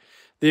junk.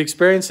 The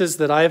experiences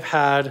that I've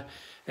had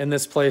in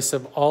this place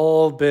have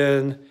all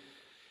been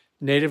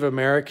Native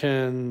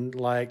American,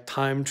 like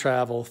time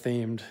travel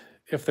themed.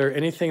 If they're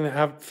anything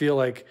that feel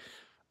like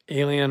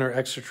alien or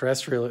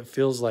extraterrestrial, it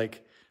feels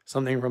like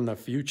something from the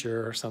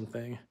future or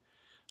something.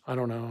 I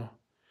don't know.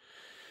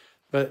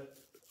 But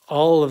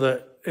all of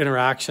the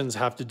interactions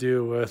have to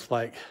do with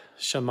like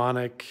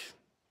shamanic,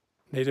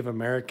 Native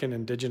American,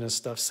 indigenous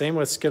stuff. Same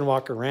with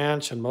Skinwalker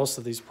Ranch and most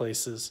of these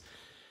places.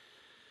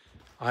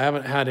 I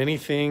haven't had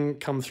anything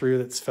come through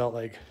that's felt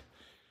like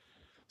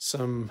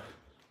some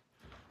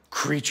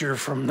creature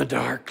from the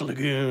dark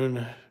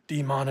lagoon,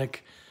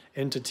 demonic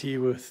entity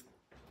with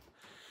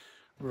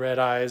red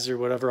eyes or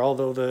whatever.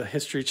 Although the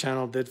History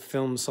Channel did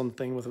film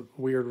something with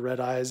weird red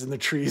eyes in the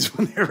trees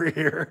when they were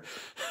here.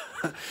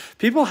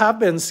 People have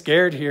been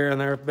scared here,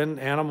 and there have been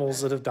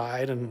animals that have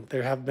died, and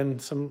there have been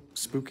some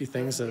spooky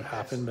things that have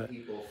happened. But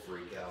people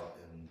freak out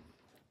and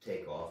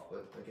take off,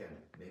 but again,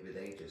 maybe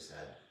they just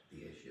had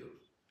the issue.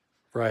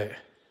 right.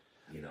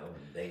 You know,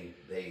 they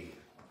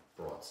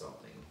brought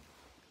something.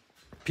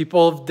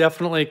 People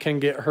definitely can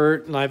get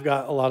hurt, and I've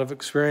got a lot of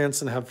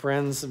experience and have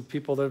friends and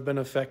people that have been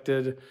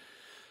affected,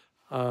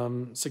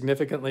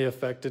 significantly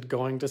affected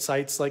going to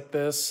sites like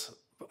this.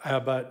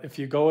 But if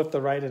you go with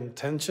the right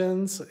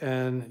intentions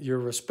and you're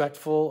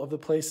respectful of the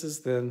places,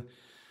 then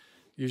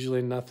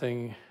usually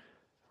nothing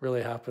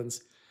really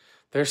happens.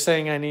 They're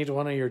saying I need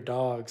one of your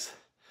dogs.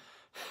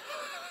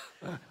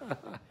 We have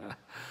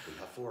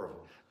 4 of them.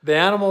 The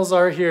animals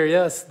are here,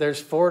 yes. There's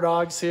 4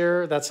 dogs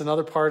here. That's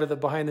another part of the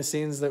behind the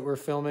scenes that we're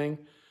filming.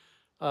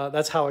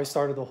 That's how I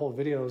started the whole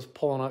video, is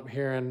pulling up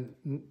here and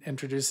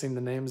introducing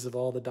the names of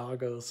all the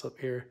doggos up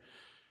here.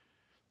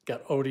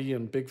 Got Odie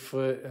and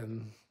Bigfoot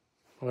and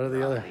what are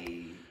the other?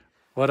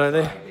 What are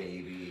they?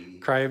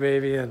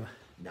 Crybaby and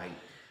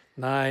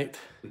Night.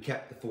 We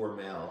kept the 4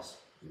 males.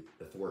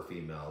 The 4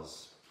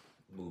 females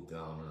moved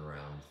on and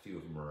around. A few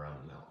of them are around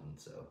the mountain,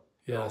 so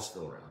they're all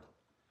still around.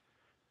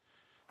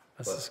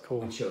 This is cool.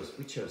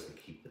 We chose to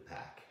keep the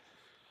pack.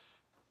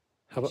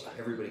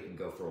 Everybody can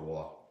go for a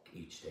walk,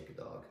 each take a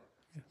dog.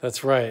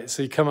 That's right.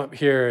 So you come up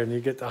here and you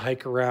get to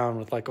hike around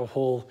with like a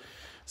whole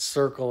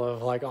circle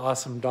of like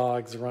awesome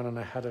dogs running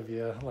ahead of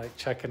you, like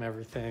checking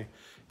everything.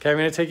 Okay, I'm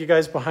going to take you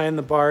guys behind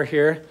the bar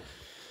here,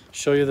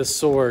 show you the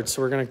sword.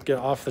 So we're going to get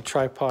off the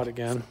tripod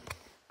again.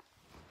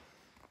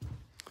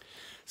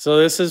 So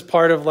this is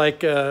part of like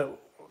the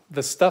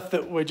stuff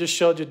that we just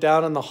showed you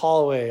down in the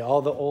hallway,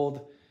 all the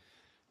old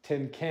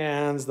tin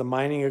cans, the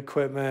mining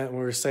equipment. And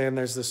we were saying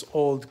there's this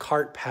old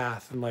cart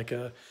path and like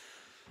a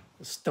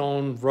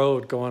stone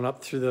road going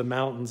up through the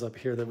mountains up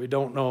here that we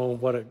don't know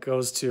what it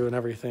goes to and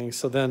everything.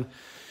 So then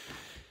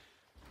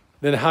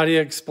how do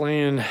you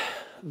explain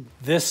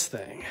this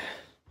thing?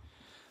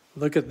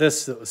 Look at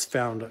this that was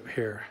found up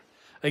here.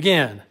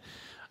 Again,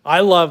 I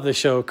love the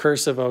show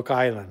Curse of Oak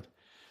Island,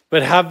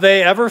 but have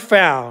they ever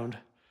found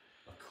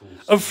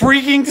a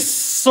freaking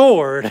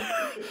sword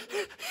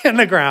in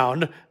the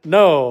ground?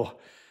 No.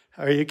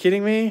 Are you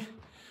kidding me?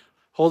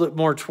 Hold it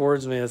more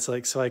towards me. It's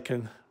like, so I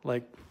can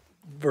like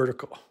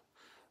vertical.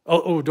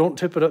 Oh, don't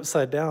tip it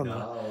upside down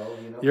though.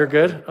 You know, you're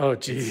good? Oh,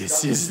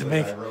 geez.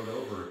 I rode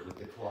over it with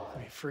the quad.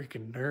 I'm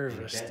freaking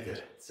nervous,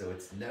 dude. So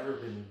it's never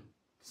been,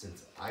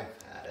 since I've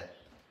had it,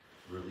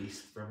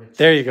 released from it.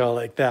 There you go,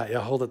 like that.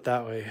 Yeah, hold it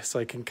that way so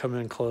I can come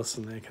in close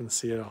and they can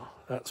see it all.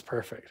 That's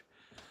perfect.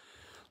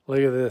 Look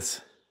at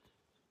this.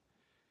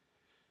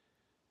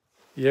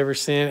 You ever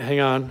seen it? Hang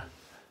on.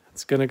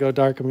 It's going to go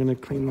dark. I'm going to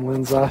clean the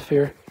lens off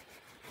here.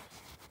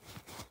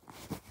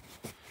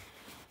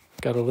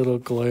 Got a little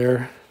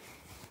glare.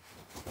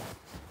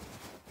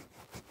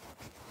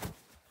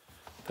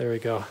 There we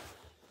go.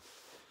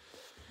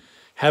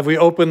 Have we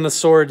opened the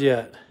sword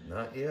yet?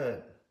 Not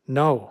yet.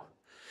 No,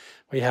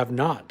 we have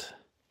not.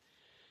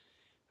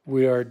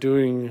 We are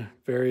doing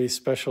very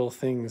special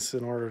things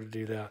in order to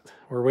do that.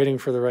 We're waiting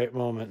for the right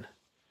moment.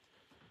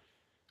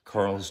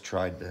 Carl's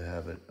tried to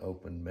have it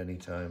open many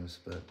times,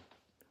 but...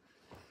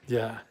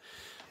 Yeah.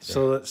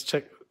 So let's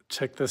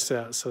check this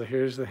out. So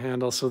here's the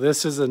handle. So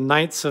this is a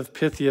Knights of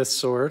Pythias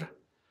sword.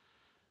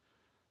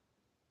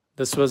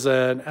 This was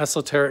an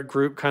esoteric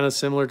group kind of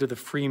similar to the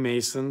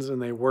Freemasons,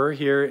 and they were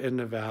here in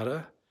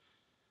Nevada.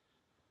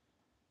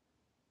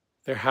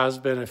 There has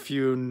been a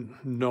few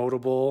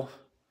notable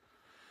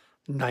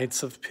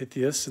Knights of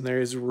Pythias, and there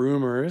is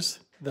rumors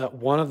that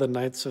one of the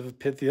Knights of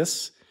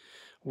Pythias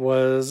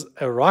was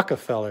a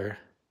Rockefeller.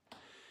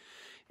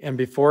 And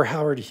before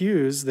Howard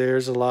Hughes,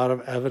 there's a lot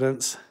of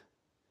evidence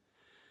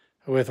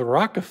with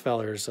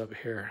Rockefellers up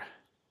here.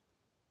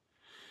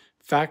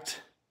 In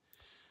fact,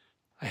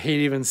 I hate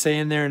even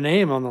saying their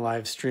name on the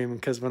live stream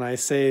because when I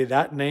say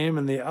that name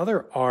and the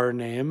other R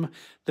name,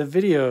 the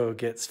video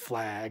gets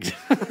flagged.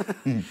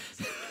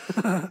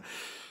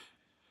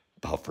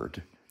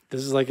 buffered.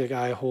 This is like a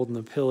guy holding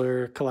a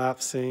pillar,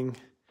 collapsing,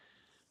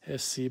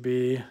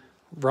 SCB,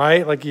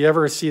 right? Like you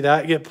ever see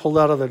that get pulled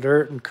out of the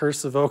dirt and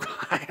Curse of Oak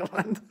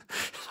Island?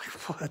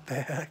 Like, what the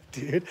heck,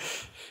 dude?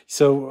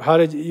 So how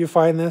did you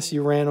find this?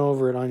 You ran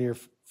over it on your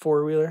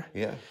four-wheeler?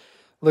 Yeah.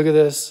 Look at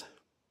this.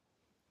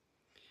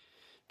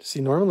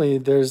 See, normally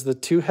there's the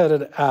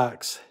two-headed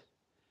axe.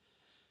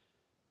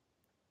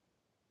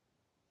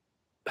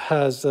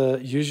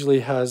 Usually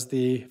has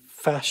the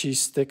fascie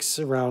sticks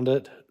around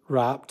it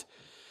wrapped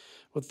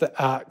with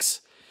the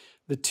axe.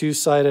 The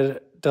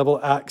two-sided double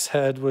axe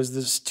head was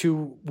this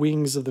two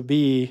wings of the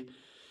bee.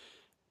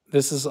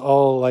 This is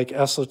all like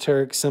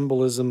esoteric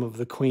symbolism of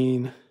the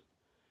queen,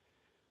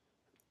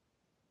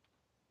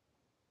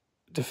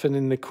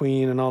 defending the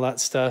queen and all that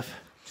stuff.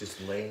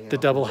 Just laying The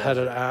out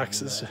double-headed desert, axe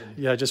can you is, imagine?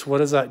 yeah, just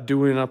what is that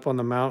doing up on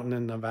the mountain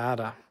in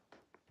Nevada?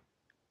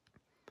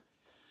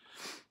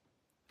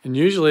 And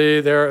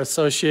usually they're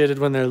associated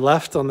when they're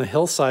left on the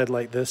hillside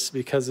like this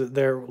because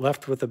they're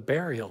left with a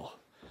burial.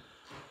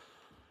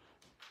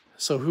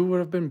 So who would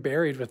have been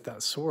buried with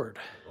that sword?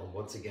 Well,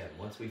 once again,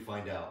 once we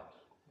find out,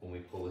 when we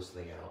pull this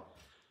thing out,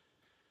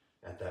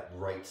 at that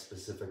right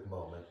specific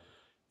moment.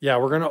 Yeah,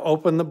 we're going to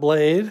open the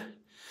blade.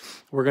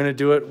 We're going to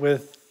do it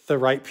with the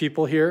right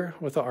people here,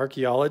 with the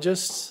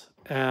archaeologists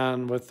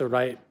and with the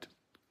right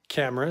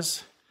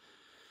cameras,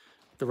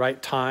 the right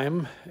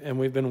time. And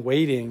we've been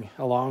waiting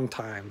a long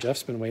time.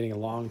 Jeff's been waiting a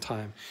long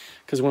time.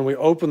 Because when we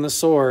open the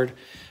sword,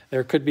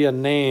 there could be a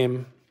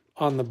name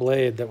on the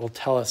blade that will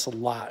tell us a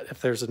lot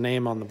if there's a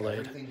name on the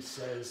blade. Everything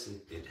says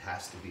it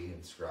has to be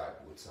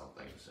inscribed with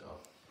something, so.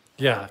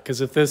 Yeah,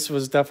 because if this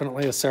was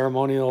definitely a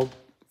ceremonial,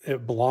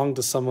 it belonged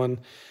to someone,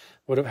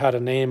 would have had a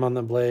name on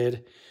the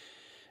blade,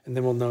 and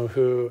then we'll know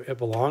who it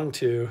belonged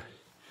to.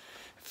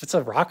 If it's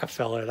a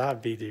Rockefeller,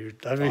 that'd be, dude.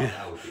 That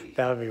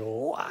would be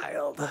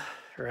wild,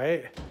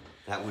 right?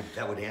 That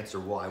would answer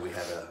why we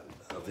had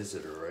a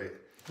visitor,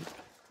 right?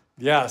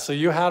 Yeah, so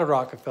you had a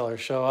Rockefeller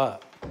show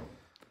up.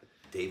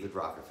 David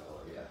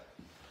Rockefeller, yeah.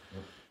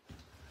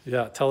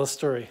 Yeah, tell a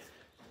story.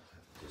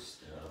 Just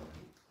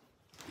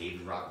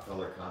David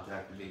Rockefeller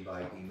contacted me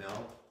by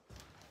email.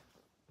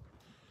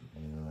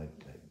 You know,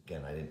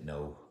 again, I didn't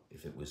know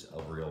if it was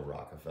a real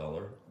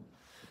Rockefeller.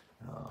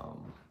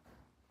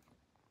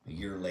 A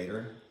year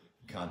later,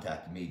 he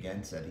contacted me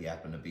again, said he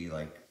happened to be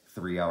like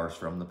 3 hours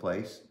from the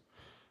place.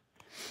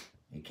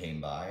 He came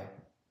by.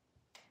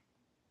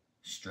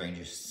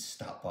 Strangest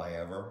stop by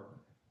ever.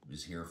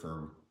 Was here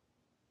for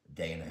a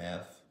day and a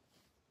half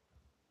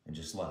and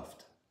just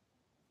left.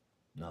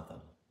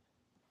 Nothing.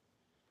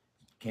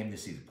 Came to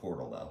see the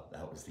portal though.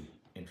 That was the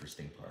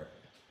interesting part.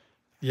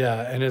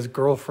 Yeah, and his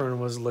girlfriend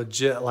was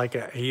legit like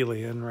an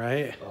alien,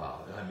 right?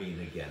 I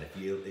mean, again,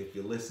 if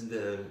you listen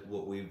to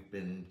what we've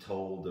been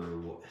told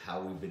or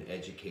how we've been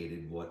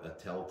educated, what a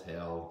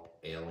telltale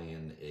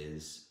alien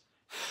is,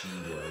 she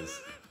was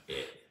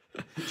it.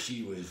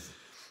 She was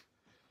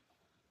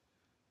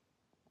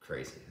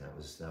crazy. That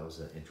was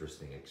an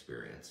interesting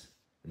experience.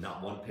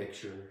 Not one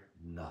picture,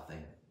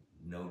 nothing,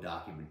 no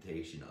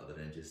documentation other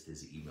than just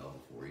his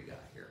email before he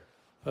got here.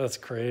 That's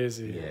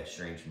crazy. Yeah,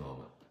 strange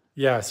moment.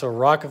 Yeah, so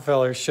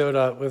Rockefeller showed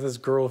up with his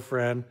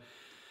girlfriend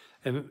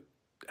and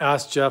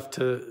asked Jeff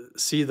to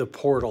see the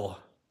portal.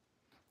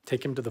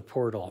 Take him to the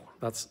portal.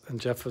 And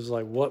Jeff was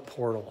like, "What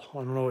portal? I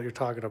don't know what you're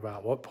talking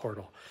about. What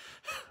portal?"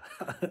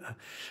 I'm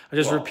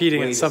just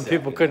repeating it. Some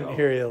people couldn't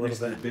hear you a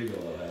little bit. Mr.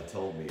 Bigelow had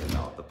told me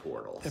about the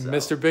portal. And so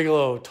Mr.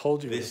 Bigelow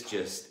told you. this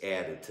just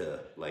added to,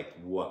 like,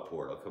 what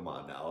portal? Come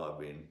on now.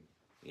 I mean,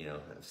 you know,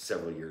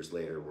 several years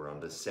later, we're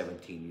on to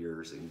 17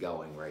 years and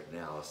going right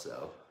now.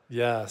 So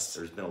Yes.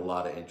 there's been a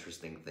lot of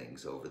interesting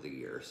things over the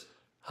years.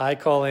 Hi,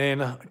 Colleen.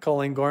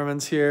 Colleen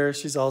Gorman's here.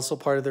 She's also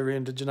part of the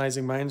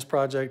Re-Indigenizing Minds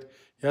Project.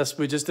 Yes,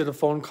 we just did a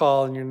phone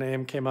call and your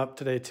name came up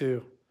today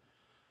too.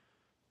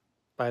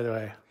 By the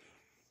way.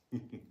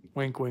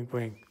 Wink, wink,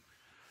 wink.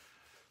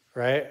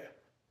 Right?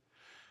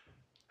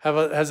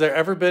 Has there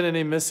ever been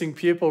any missing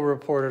people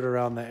reported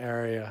around the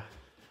area?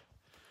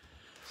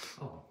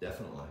 Oh,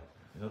 definitely.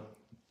 Yep.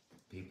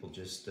 People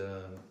just,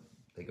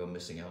 they go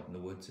missing out in the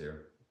woods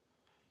here.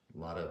 A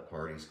lot of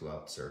parties go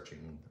out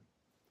searching,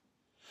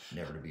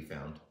 never to be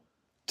found.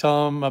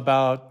 Tell them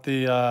about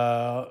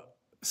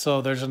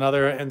so there's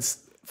another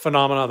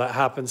phenomena that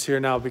happens here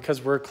now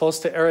because we're close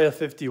to Area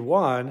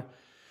 51,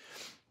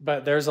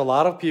 but there's a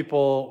lot of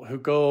people who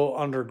go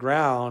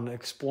underground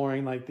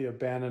exploring like the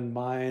abandoned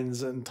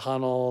mines and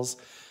tunnels.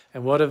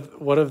 And what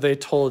have they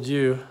told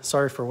you?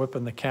 Sorry for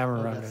whipping the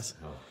camera around us.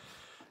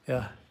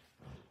 Yeah.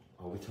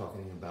 Are we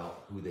talking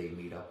about who they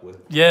meet up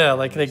with? Yeah,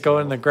 like they go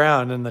in the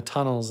ground in the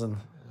tunnels and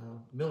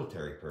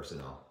military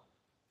personnel.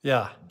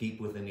 yeah.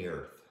 Deep within the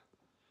earth.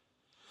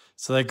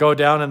 So they go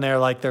down in there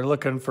like they're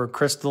looking for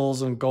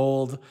crystals and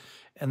gold.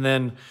 And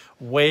then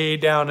way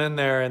down in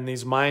there in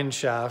these mine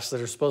shafts that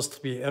are supposed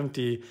to be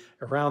empty,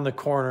 around the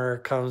corner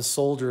comes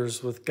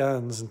soldiers with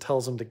guns and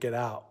tells them to get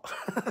out.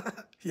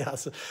 Yeah,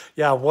 so,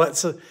 yeah,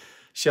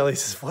 Shelley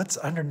says, what's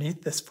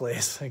underneath this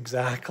place?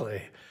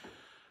 Exactly.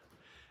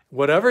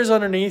 whatever's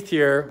underneath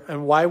here,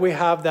 and why we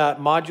have that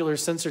modular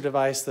sensor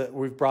device that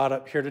we've brought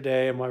up here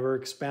today, and why we're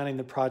expanding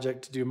the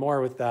project to do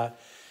more with that,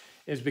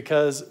 is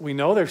because we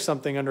know there's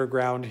something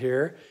underground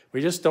here.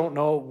 We just don't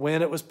know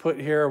when it was put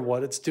here or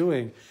what it's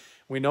doing.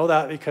 We know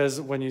that because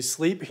when you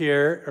sleep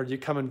here or you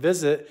come and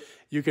visit,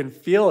 you can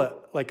feel it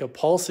like a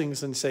pulsing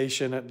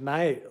sensation at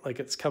night, like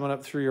it's coming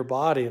up through your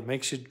body. It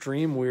makes you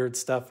dream weird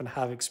stuff and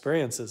have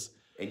experiences.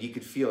 And you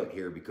could feel it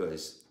here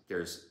because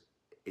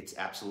it's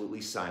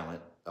absolutely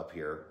silent up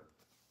here.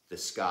 The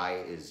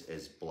sky is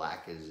as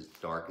black, as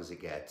dark as it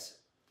gets.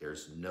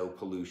 There's no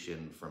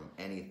pollution from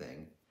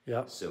anything.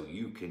 Yep. So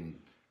you can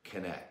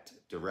connect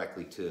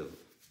directly to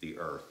the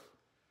earth.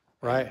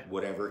 Right. And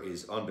whatever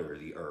is under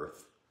the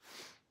earth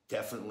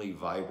definitely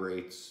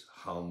vibrates,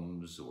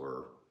 hums,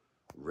 or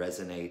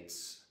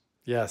resonates.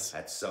 Yes.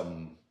 At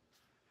some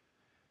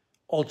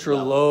ultra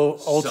level, low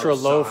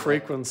subsonic,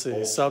 frequency,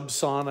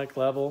 subsonic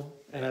level,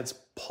 and it's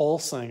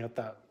pulsing at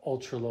that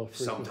ultra low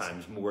frequency.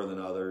 Sometimes more than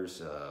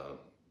others,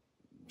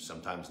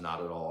 sometimes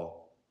not at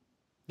all.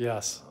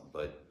 Yes.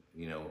 But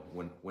you know,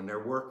 when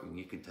they're working,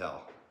 you can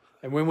tell.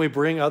 And when we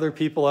bring other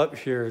people up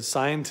here,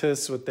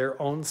 scientists with their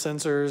own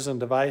sensors and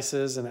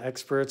devices and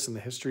experts, and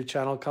the History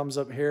Channel comes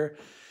up here,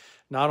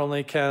 not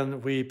only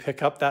can we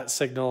pick up that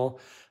signal,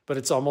 but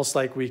it's almost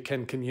like we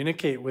can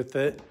communicate with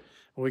it.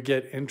 We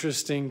get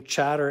interesting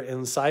chatter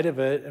inside of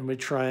it, and we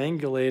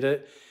triangulate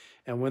it.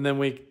 And then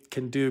we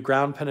can do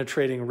ground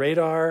penetrating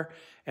radar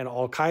and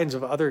all kinds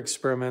of other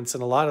experiments.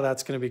 And a lot of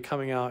that's going to be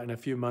coming out in a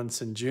few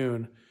months in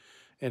June.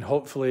 And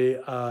hopefully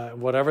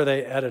whatever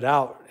they edit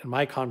out in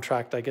my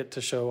contract, I get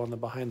to show on the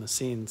behind the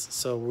scenes.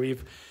 So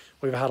we've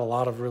had a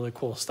lot of really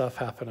cool stuff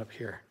happen up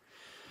here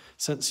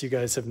since you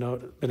guys have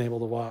been able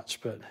to watch.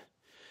 But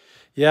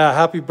yeah,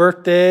 happy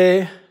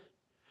birthday,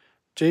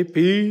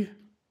 JP.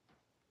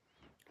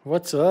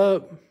 What's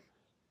up?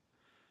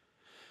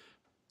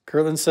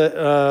 Colleen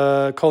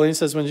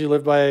says when you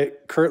lived by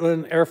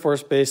Kirtland Air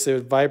Force Base, they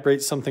would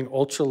vibrate something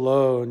ultra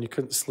low and you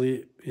couldn't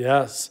sleep.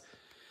 Yes.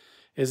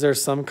 Is there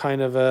some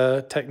kind of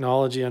a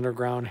technology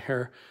underground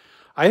here?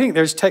 I think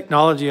there's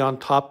technology on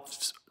top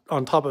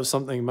of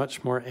something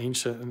much more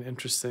ancient and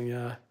interesting.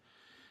 Yeah.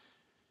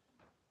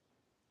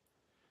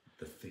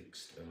 The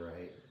fixed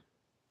array.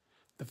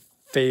 The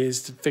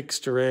phased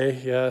fixed array.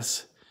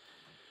 Yes.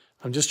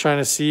 I'm just trying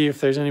to see if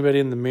there's anybody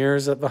in the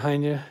mirrors up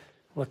behind you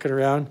looking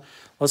around.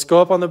 Let's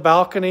go up on the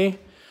balcony.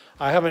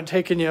 I haven't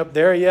taken you up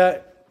there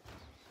yet.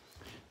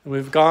 And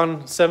we've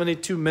gone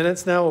 72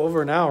 minutes now,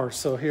 over an hour.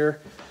 So here,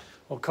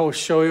 I'll go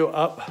show you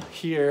up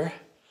here,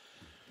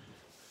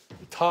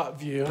 the top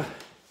view.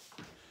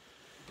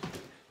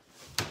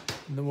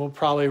 And then we'll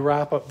probably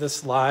wrap up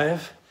this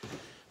live.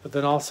 But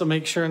then also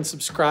make sure and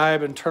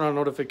subscribe and turn on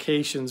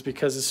notifications,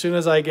 because as soon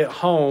as I get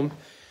home,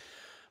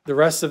 the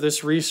rest of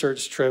this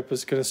research trip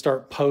is going to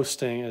start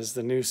posting as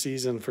the new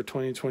season for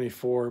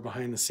 2024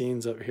 behind the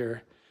scenes up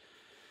here.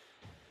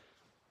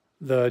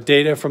 The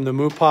data from the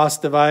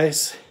MUPOS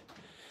device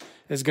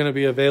is going to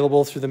be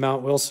available through the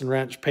Mount Wilson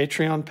Ranch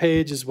Patreon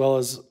page, as well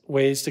as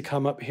ways to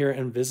come up here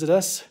and visit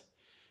us.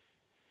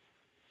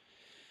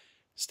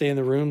 Stay in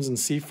the rooms and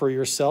see for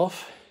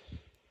yourself.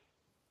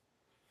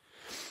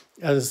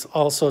 As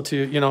also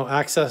to,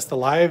 access the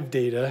live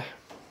data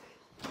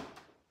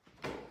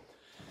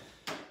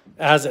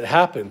as it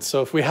happens.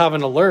 So if we have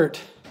an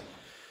alert,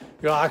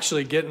 you'll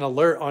actually get an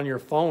alert on your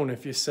phone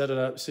if you set it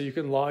up so you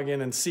can log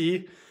in and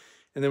see.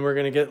 And then we're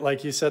going to get,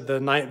 like you said, the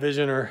night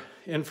vision or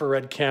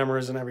infrared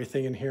cameras and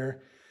everything in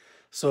here.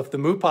 So if the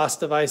MUPOS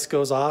device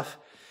goes off,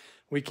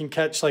 we can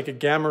catch like a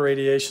gamma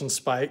radiation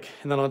spike.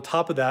 And then on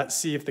top of that,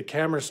 see if the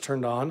camera's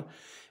turned on.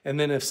 And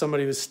then if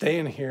somebody was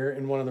staying here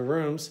in one of the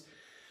rooms,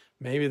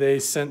 maybe they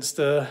sensed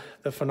the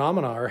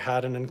phenomena or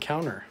had an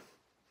encounter.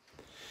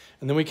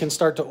 And then we can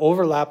start to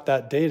overlap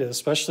that data,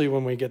 especially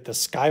when we get the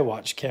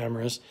Skywatch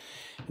cameras,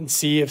 and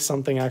see if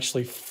something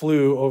actually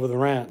flew over the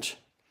ranch.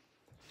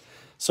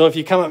 So if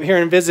you come up here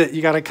and visit,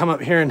 you got to come up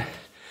here and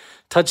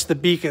touch the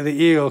beak of the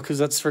eagle, because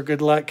that's for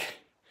good luck.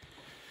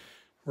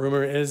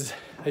 Rumor is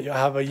that you'll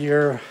have a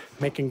year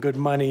making good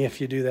money if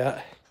you do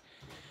that.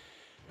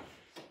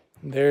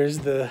 There's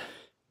the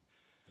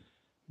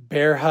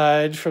bear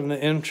hide from the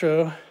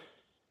intro.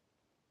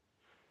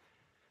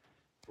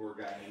 Poor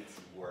guy needs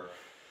some work.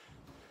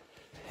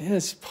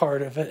 It's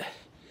part of it.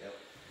 Yep.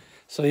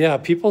 So yeah,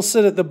 people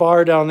sit at the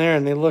bar down there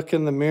and they look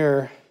in the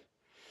mirror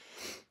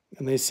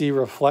and they see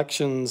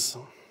reflections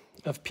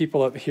of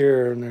people up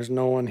here, and there's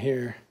no one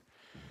here.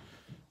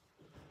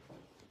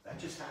 That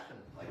just happened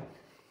like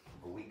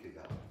a week ago.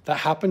 That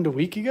happened a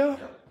week ago?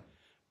 Yep.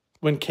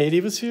 When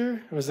Katie was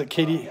here? Or was it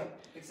Katie?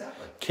 Yep,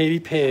 exactly. Katie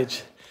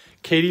Page.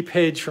 Katie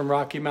Page from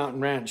Rocky Mountain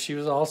Ranch. She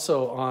was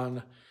also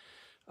on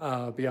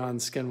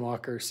Beyond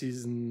Skinwalker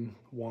season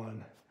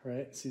 1,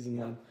 right? Season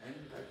 1. And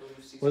I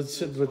believe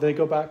season Would they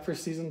go back for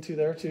season 2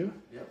 there too?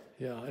 Yep.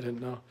 Yeah, I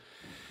didn't know.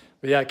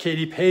 But yeah,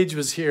 Katie Page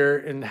was here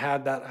and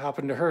had that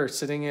happen to her,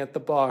 sitting at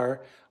the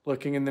bar,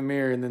 looking in the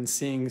mirror, and then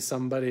seeing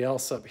somebody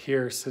else up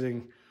here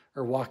sitting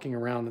or walking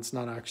around that's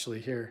not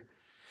actually here.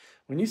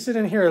 When you sit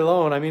in here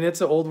alone, I mean,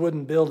 it's an old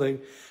wooden building,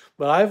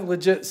 but I've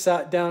legit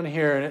sat down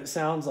here and it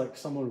sounds like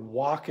someone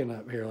walking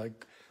up here,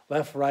 like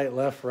left,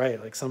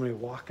 right, like somebody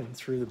walking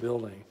through the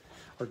building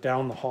or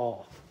down the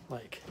hall,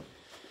 like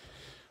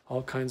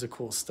all kinds of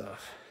cool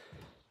stuff.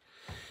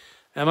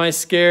 Am I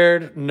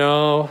scared?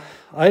 No,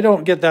 I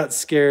don't get that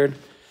scared.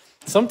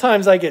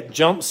 Sometimes I get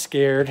jump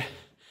scared,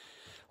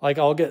 like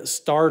I'll get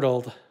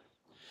startled,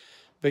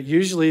 but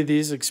usually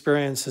these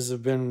experiences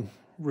have been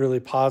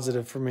really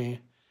positive for me.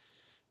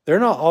 They're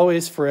not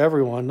always for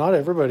everyone. Not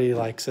everybody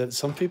likes it.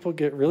 Some people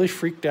get really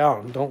freaked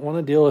out and don't want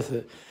to deal with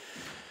it.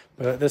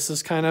 But this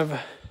is kind of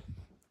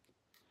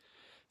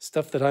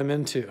stuff that I'm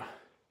into.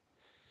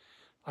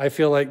 I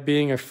feel like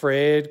being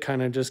afraid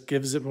kind of just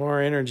gives it more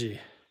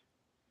energy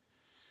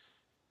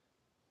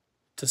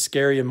to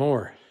scare you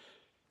more.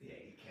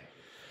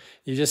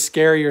 You just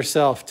scare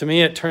yourself. To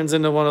me, it turns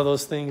into one of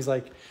those things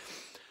like,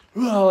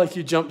 well, like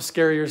you jump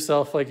scare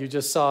yourself like you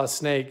just saw a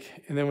snake.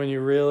 And then when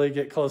you really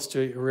get close to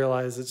it, you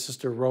realize it's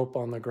just a rope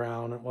on the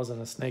ground. It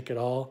wasn't a snake at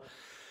all.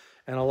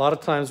 And a lot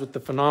of times with the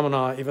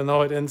phenomena, even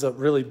though it ends up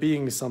really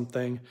being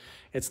something,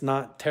 it's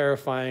not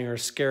terrifying or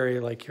scary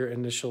like your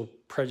initial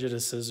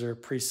prejudices or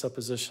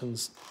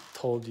presuppositions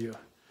told you.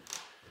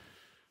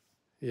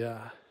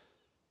 Yeah.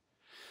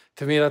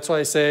 To me, that's why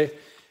I say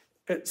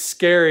it's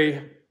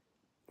scary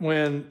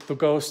when the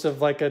ghost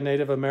of like a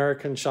Native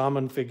American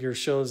shaman figure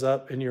shows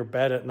up in your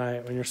bed at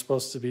night when you're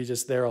supposed to be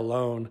just there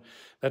alone.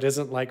 That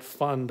isn't like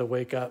fun to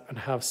wake up and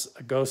have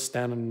a ghost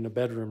standing in the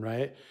bedroom,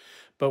 right?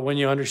 But when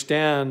you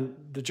understand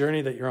the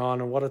journey that you're on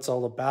and what it's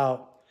all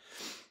about,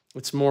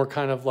 it's more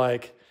kind of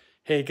like,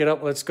 hey, get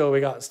up, let's go,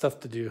 we got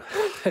stuff to do.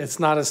 It's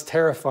not as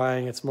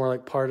terrifying, it's more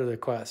like part of the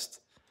quest.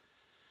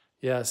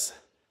 Yes.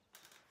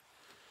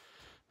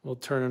 We'll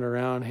turn it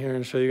around here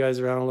and show you guys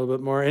around a little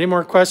bit more. Any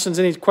more questions?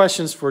 Any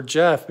questions for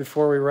Jeff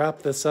before we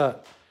wrap this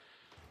up?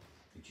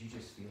 Did you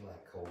just feel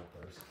that cold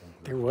burst?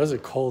 There was a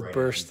cold Right,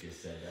 burst. you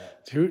just said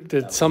that.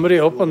 Did somebody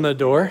open the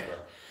door?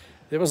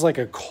 It was like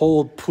a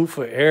cold poof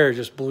of air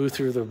just blew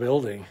through the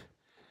building.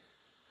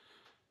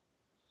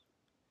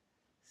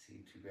 See,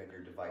 too bad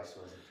your device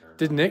wasn't turned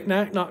Did on. Nick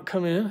Nack not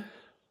come in?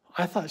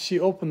 I thought she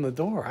opened the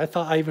door. I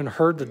thought I even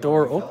heard the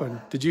door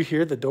open. Did you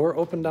hear the door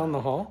open down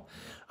the hall?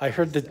 I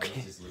heard the...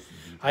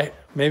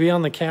 maybe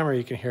on the camera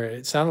you can hear it.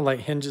 It sounded like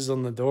hinges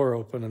on the door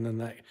open, and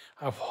then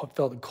I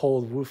felt a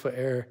cold woof of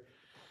air.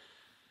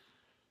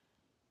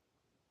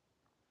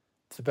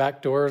 The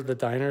back door of the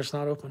diner's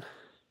not open?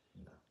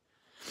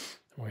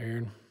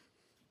 Weird.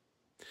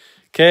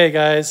 Okay,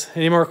 guys.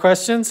 Any more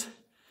questions?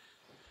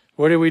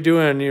 What are we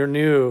doing? You're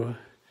new.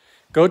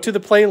 Go to the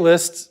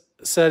playlist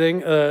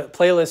setting,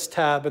 playlist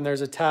tab, and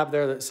there's a tab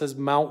there that says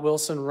Mount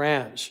Wilson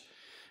Ranch.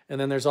 And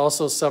then there's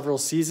also several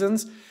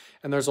seasons.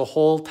 And there's a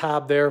whole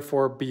tab there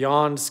for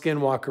Beyond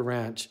Skinwalker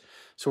Ranch.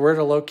 So we're at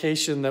a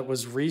location that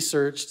was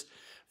researched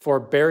for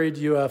buried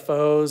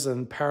UFOs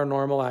and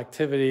paranormal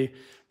activity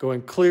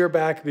going clear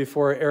back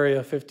before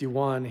Area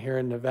 51 here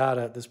in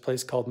Nevada at this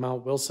place called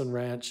Mount Wilson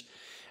Ranch.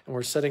 And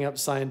we're setting up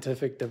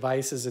scientific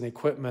devices and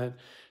equipment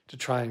to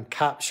try and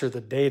capture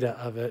the data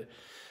of it.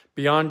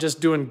 Beyond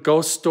just doing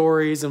ghost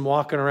stories and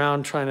walking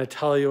around trying to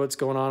tell you what's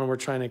going on, we're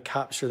trying to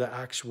capture the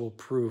actual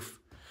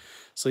proof.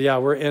 So yeah,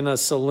 we're in a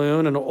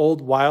saloon, an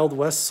old Wild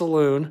West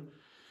saloon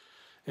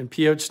in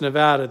Pioche,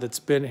 Nevada that's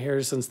been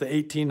here since the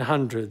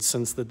 1800s,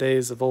 since the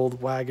days of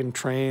old wagon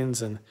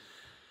trains and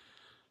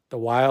the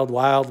wild,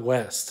 wild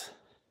West.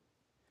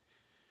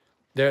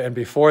 There, and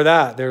before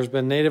that, there's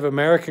been Native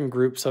American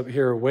groups up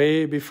here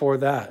way before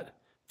that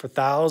for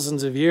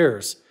thousands of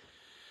years.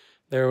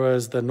 There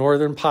was the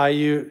Northern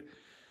Paiute,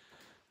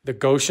 the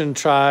Goshen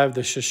tribe,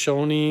 the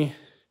Shoshone,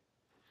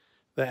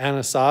 the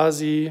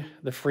Anasazi,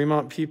 the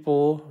Fremont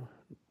people,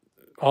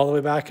 all the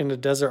way back into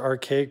Desert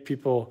Archaic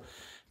people.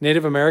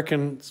 Native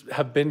Americans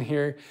have been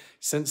here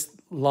since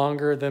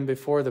longer than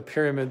before the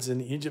pyramids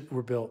in Egypt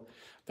were built.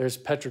 There's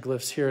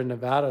petroglyphs here in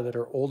Nevada that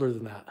are older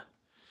than that,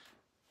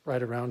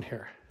 right around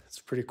here. It's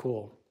pretty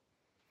cool.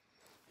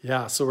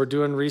 Yeah, so we're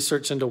doing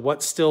research into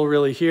what's still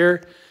really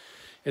here.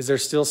 Is there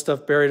still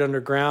stuff buried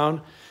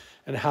underground?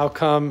 And how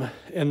come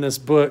in this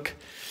book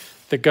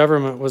the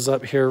government was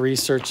up here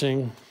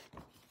researching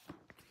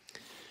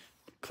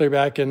clear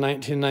back in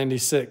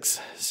 1996.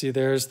 See,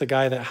 there's the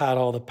guy that had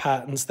all the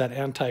patents, that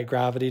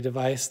anti-gravity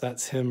device.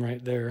 That's him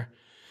right there.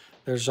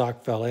 There's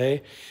Jacques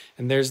Vallée.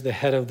 And there's the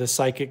head of the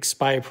psychic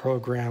spy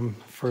program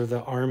for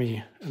the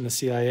Army and the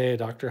CIA,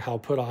 Dr. Hal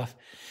Puthoff.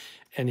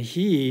 And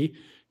he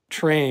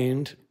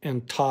trained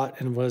and taught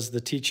and was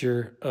the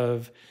teacher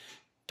of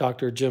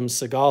Dr. Jim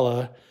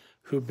Segala,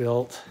 who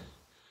built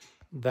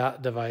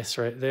that device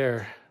right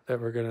there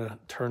that we're going to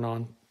turn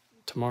on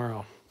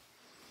tomorrow.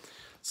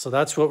 So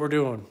that's what we're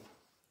doing.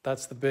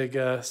 That's the big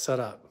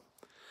setup.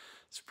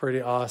 It's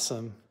pretty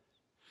awesome.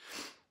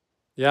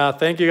 Yeah,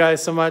 thank you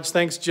guys so much.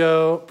 Thanks,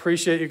 Joe.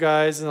 Appreciate you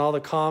guys and all the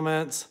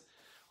comments,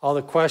 all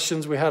the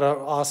questions. We had an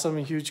awesome,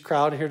 huge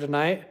crowd here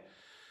tonight.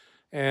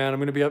 And I'm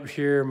going to be up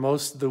here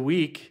most of the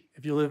week.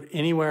 If you live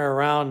anywhere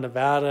around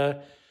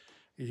Nevada,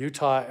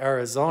 Utah,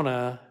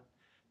 Arizona,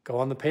 go go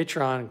on the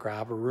Patreon,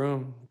 grab a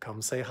room,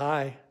 come say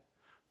hi.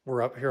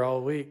 We're up here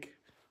all week.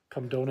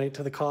 Come donate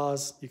to the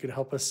cause. You can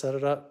help us set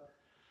it up.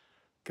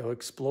 Go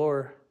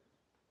explore.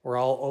 We're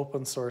all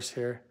open source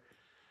here.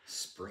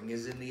 Spring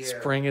is in the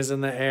air. Spring is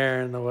in the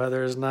air and the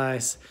weather is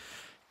nice.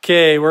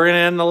 Okay, we're going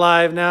to end the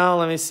live now.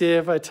 Let me see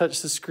if I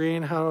touch the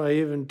screen. How do I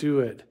even do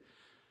it?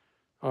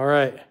 All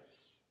right.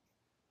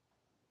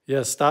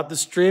 Yes, stop the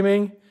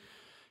streaming.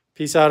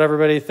 Peace out,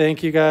 everybody.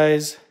 Thank you,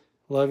 guys.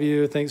 Love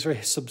you. Thanks for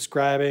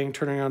subscribing,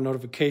 turning on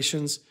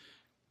notifications.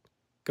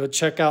 Go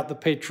check out the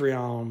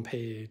Patreon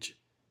page.